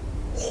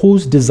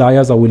 Whose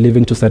desires are we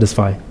living to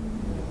satisfy?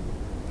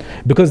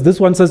 Because this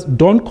one says,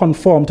 don't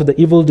conform to the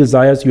evil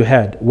desires you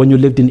had when you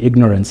lived in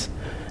ignorance.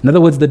 In other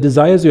words, the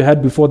desires you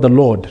had before the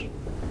Lord.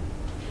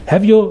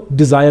 Have your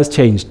desires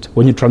changed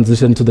when you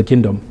transitioned to the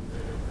kingdom?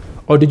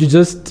 Or did you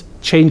just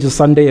change the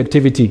Sunday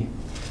activity?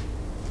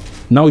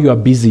 Now you are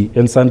busy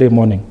on Sunday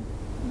morning.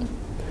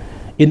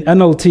 In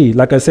NLT,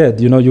 like I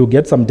said, you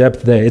get some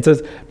depth there. It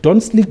says,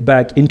 don't slip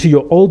back into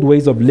your old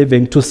ways of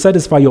living to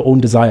satisfy your own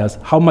desires.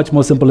 How much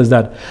more simple is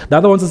that? The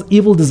other one says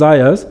evil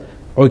desires.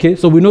 Okay,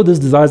 so we know these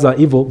desires are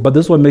evil, but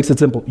this one makes it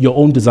simple. Your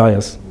own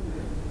desires.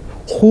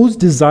 Whose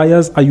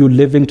desires are you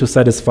living to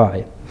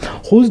satisfy?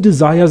 Whose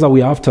desires are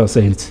we after,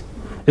 saints?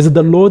 Is it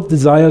the Lord's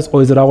desires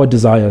or is it our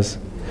desires?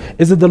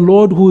 Is it the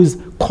Lord who is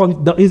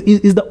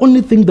the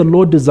only thing the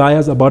Lord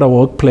desires about our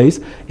workplace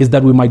is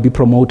that we might be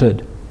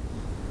promoted?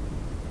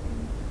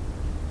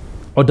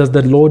 Or does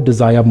the Lord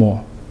desire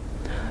more?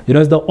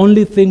 Is the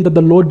only thing that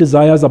the Lord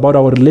desires about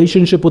our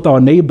relationship with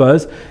our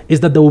neighbors is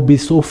that they will be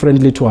so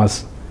friendly to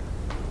us?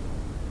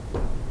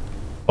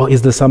 Or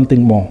is there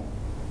something more?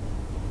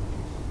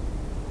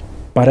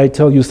 But I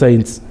tell you,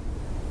 saints,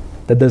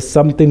 that there's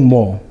something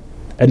more.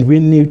 And we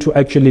need to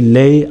actually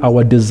lay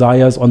our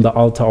desires on the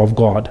altar of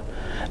God.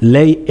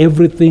 Lay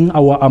everything,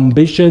 our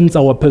ambitions,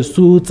 our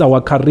pursuits, our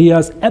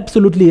careers,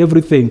 absolutely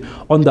everything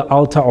on the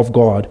altar of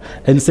God.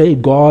 And say,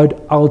 God,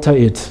 alter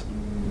it.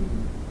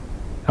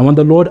 And when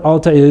the Lord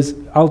alters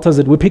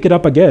it, we pick it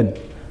up again.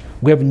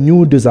 We have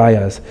new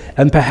desires.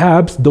 And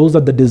perhaps those are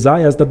the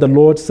desires that the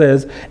Lord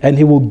says, and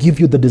he will give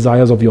you the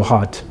desires of your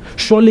heart.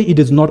 Surely it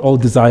is not all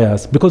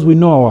desires, because we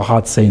know our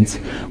hearts, saints.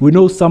 We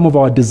know some of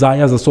our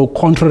desires are so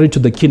contrary to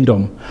the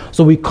kingdom.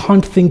 So we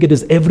can't think it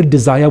is every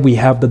desire we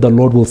have that the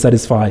Lord will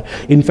satisfy.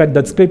 In fact,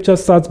 that scripture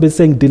starts by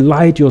saying,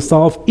 delight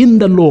yourself in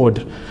the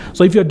Lord.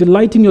 So if you're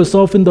delighting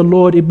yourself in the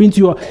Lord, it means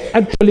you are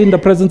actually in the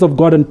presence of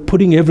God and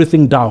putting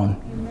everything down.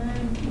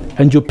 Amen.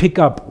 And you pick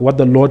up what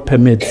the Lord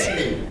permits.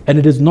 And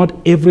it is not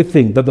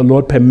everything that the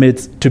Lord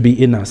permits to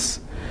be in us.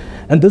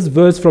 And this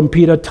verse from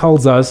Peter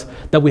tells us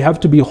that we have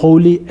to be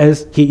holy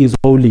as he is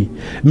holy,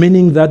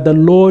 meaning that the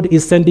Lord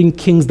is sending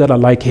kings that are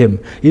like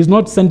him. He's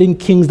not sending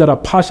kings that are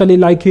partially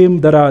like him,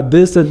 that are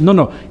this and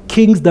no,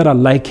 kings that are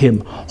like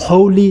him,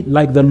 holy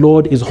like the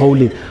Lord is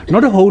holy.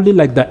 Not holy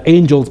like the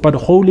angels, but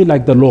holy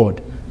like the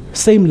Lord.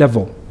 Same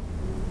level.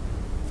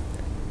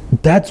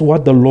 That's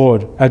what the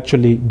Lord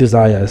actually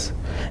desires.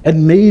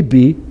 And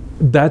maybe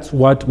that's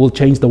what will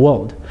change the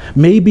world.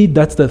 Maybe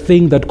that's the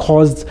thing that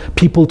caused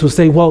people to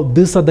say, well,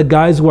 these are the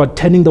guys who are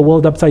turning the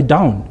world upside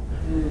down.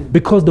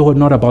 Because they were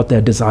not about their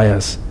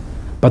desires,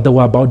 but they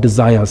were about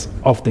desires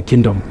of the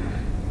kingdom.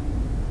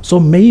 So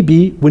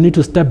maybe we need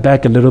to step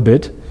back a little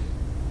bit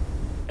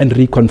and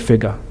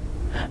reconfigure.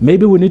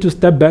 Maybe we need to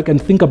step back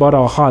and think about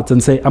our hearts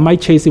and say, am I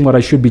chasing what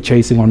I should be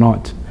chasing or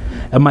not?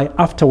 Am I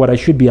after what I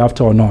should be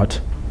after or not?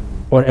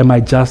 Or am I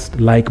just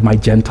like my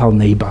Gentile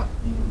neighbor?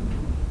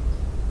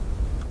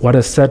 What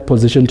a sad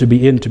position to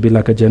be in, to be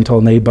like a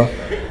Gentile neighbor.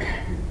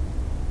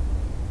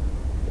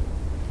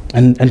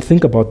 And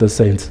think about this,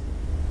 saints.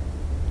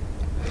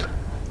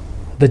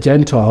 The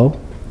Gentile,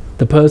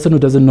 the person who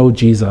doesn't know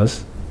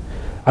Jesus,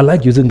 I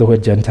like using the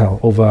word Gentile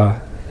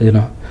over,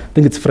 I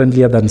think it's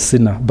friendlier than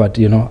sinner, but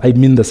I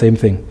mean the same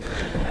thing.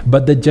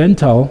 But the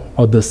Gentile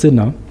or the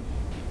sinner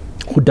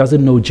who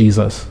doesn't know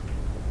Jesus,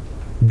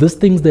 these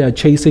things they are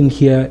chasing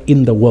here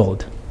in the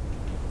world,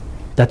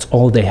 that's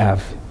all they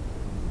have.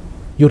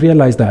 You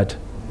realize that?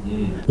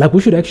 Like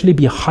we should actually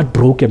be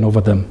heartbroken over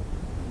them.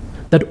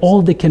 That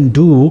all they can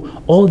do,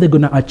 all they're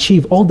going to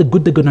achieve, all the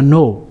good they're going to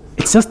know,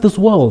 it's just this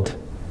world.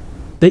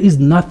 There is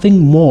nothing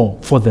more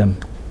for them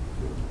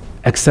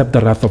except the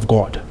wrath of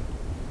God.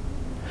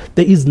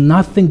 There is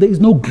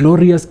no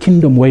glorious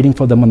kingdom waiting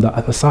for them on the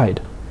other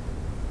side.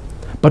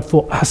 But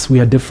for us, we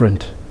are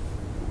different.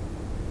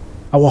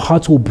 Our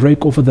hearts will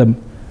break over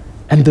them.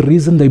 And the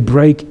reason they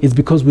break is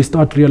because we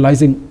start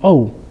realizing,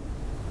 oh,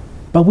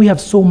 but we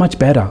have so much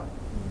better.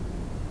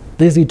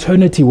 There's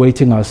eternity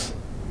waiting us.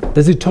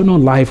 There's eternal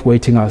life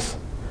waiting us.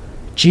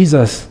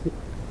 Jesus,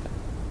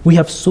 we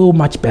have so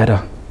much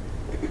better.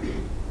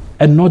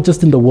 And not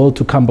just in the world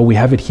to come, but we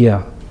have it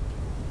here.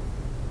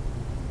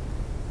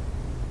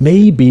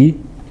 Maybe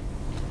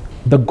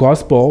the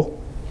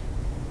gospel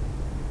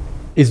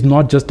is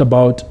not just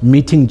about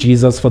meeting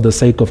Jesus for the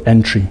sake of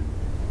entry.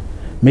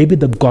 Maybe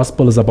the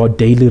gospel is about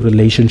daily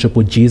relationship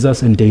with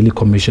Jesus and daily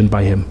commission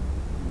by him.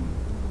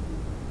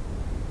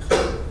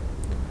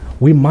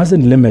 We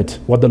mustn't limit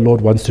what the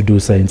Lord wants to do,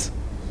 saints.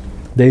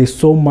 There is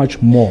so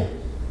much more.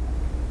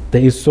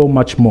 There is so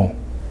much more.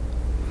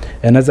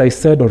 And as I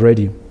said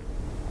already,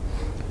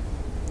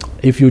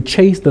 If you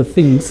chase the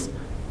things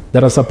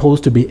that are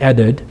supposed to be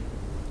added,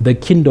 the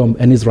kingdom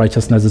and his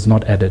righteousness is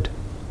not added.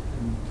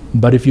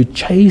 But if you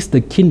chase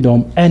the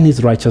kingdom and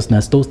his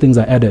righteousness, those things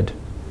are added.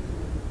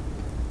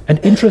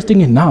 And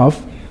interesting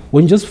enough,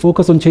 when you just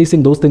focus on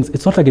chasing those things,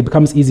 it's not like it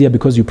becomes easier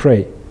because you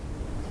pray.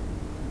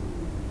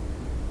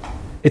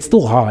 It's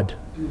still hard.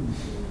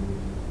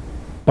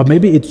 But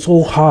maybe it's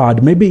so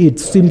hard, maybe it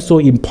seems so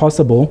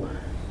impossible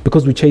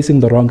because we're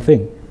chasing the wrong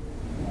thing.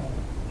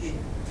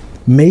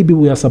 Maybe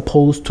we are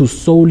supposed to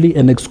solely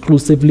and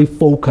exclusively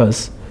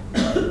focus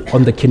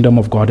on the kingdom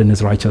of God and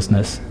his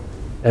righteousness,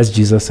 as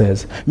Jesus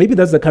says. Maybe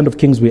that's the kind of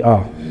kings we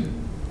are.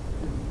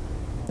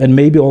 And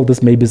maybe all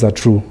these maybes are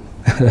true.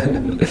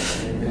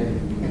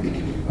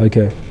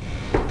 Okay.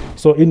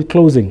 So in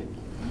closing,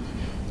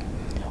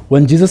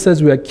 when Jesus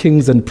says we are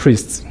kings and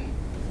priests,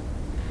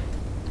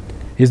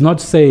 he's not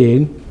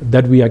saying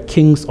that we are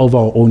kings of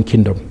our own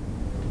kingdom.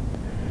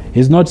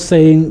 He's not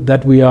saying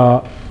that we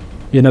are,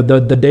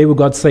 the day we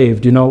got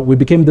saved, we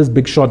became this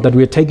big shot that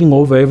we're taking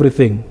over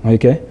everything,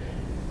 okay?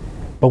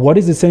 But what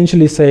he's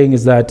essentially saying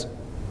is that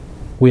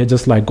we are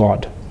just like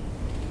God.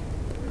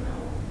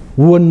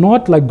 We were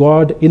not like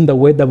God in the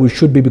way that we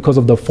should be because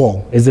of the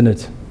fall, isn't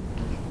it?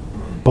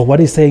 But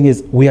what he's saying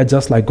is we are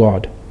just like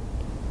God.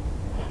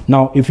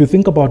 Now, if you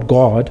think about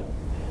God,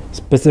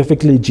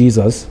 specifically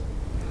Jesus,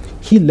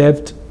 he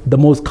left the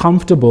most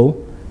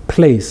comfortable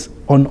place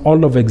on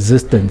all of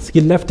existence.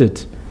 He left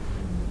it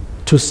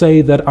to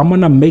say that I'm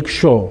going to make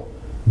sure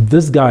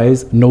these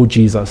guys know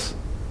Jesus,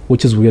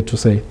 which is weird to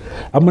say.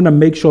 I'm going to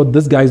make sure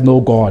these guys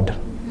know God.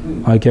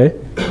 Okay?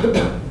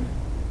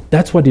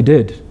 That's what he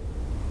did.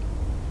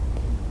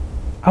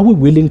 Are we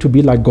willing to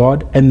be like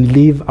God and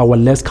leave our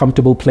less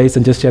comfortable place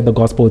and just share the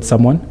gospel with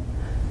someone?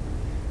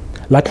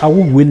 Like, are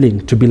we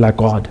willing to be like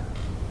God?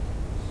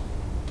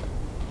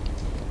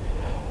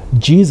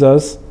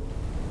 Jesus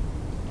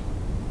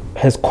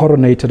has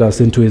coronated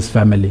us into his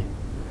family.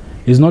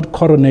 He's not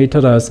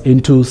coronated us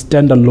into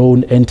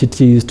standalone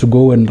entities to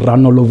go and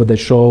run all over the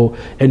show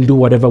and do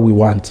whatever we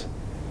want.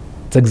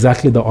 It's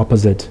exactly the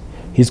opposite.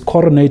 He's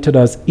coronated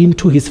us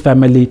into his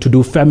family to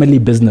do family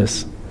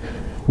business.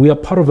 We are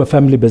part of a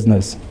family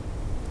business.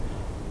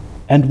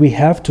 And we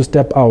have to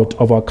step out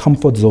of our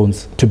comfort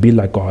zones to be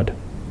like God.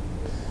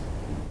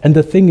 And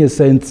the thing is,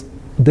 saints,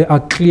 there are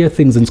clear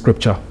things in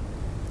Scripture.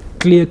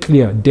 Clear,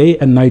 day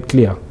and night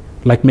clear,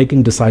 like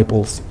making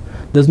disciples.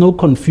 There's no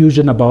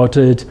confusion about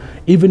it.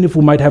 Even if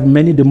we might have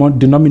many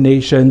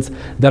denominations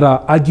that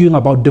are arguing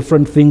about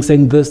different things,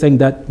 saying this, saying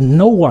that,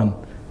 no one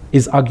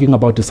is arguing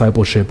about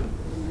discipleship.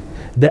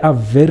 There are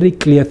very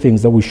clear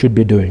things that we should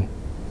be doing.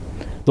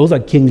 Those are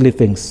kingly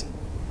things.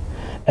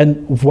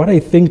 And what I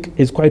think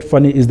is quite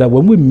funny is that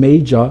when we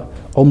major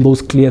on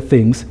those clear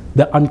things,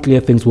 the unclear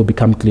things will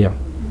become clear.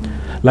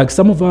 Like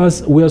some of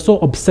us, we are so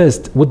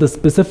obsessed with the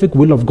specific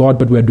will of God,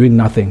 but we are doing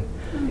nothing.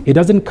 It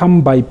doesn't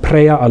come by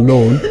prayer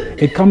alone.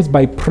 It comes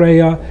by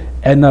prayer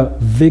and a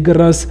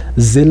vigorous,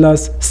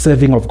 zealous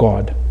serving of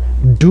God.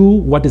 Do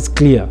what is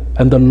clear,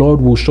 and the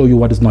Lord will show you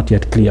what is not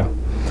yet clear.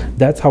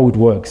 That's how it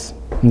works.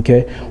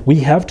 Okay? We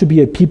have to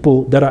be a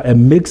people that are a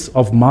mix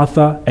of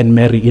Martha and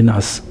Mary in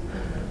us.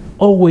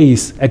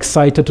 Always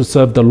excited to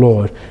serve the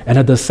Lord, and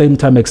at the same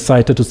time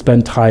excited to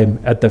spend time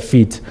at the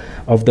feet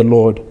of the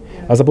Lord.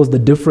 I suppose the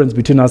difference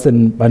between us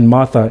and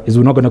Martha is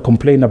we're not going to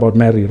complain about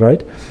Mary,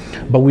 right?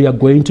 But we are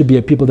going to be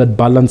a people that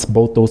balance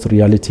both those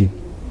reality.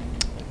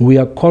 We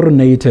are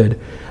coronated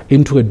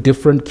into a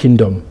different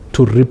kingdom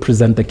to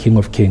represent the King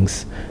of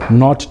Kings,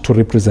 not to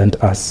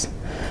represent us.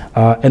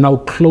 And I'll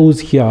close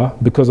here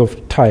because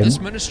of time. This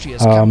ministry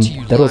has come to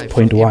you that was live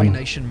point from one Every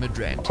Nation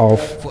Midrand. of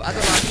For other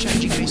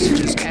life-changing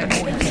messages and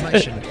more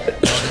information,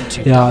 log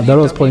into that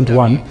was point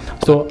one.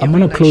 So I'm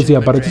going to close here,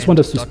 but I just want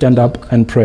us to stand up and pray.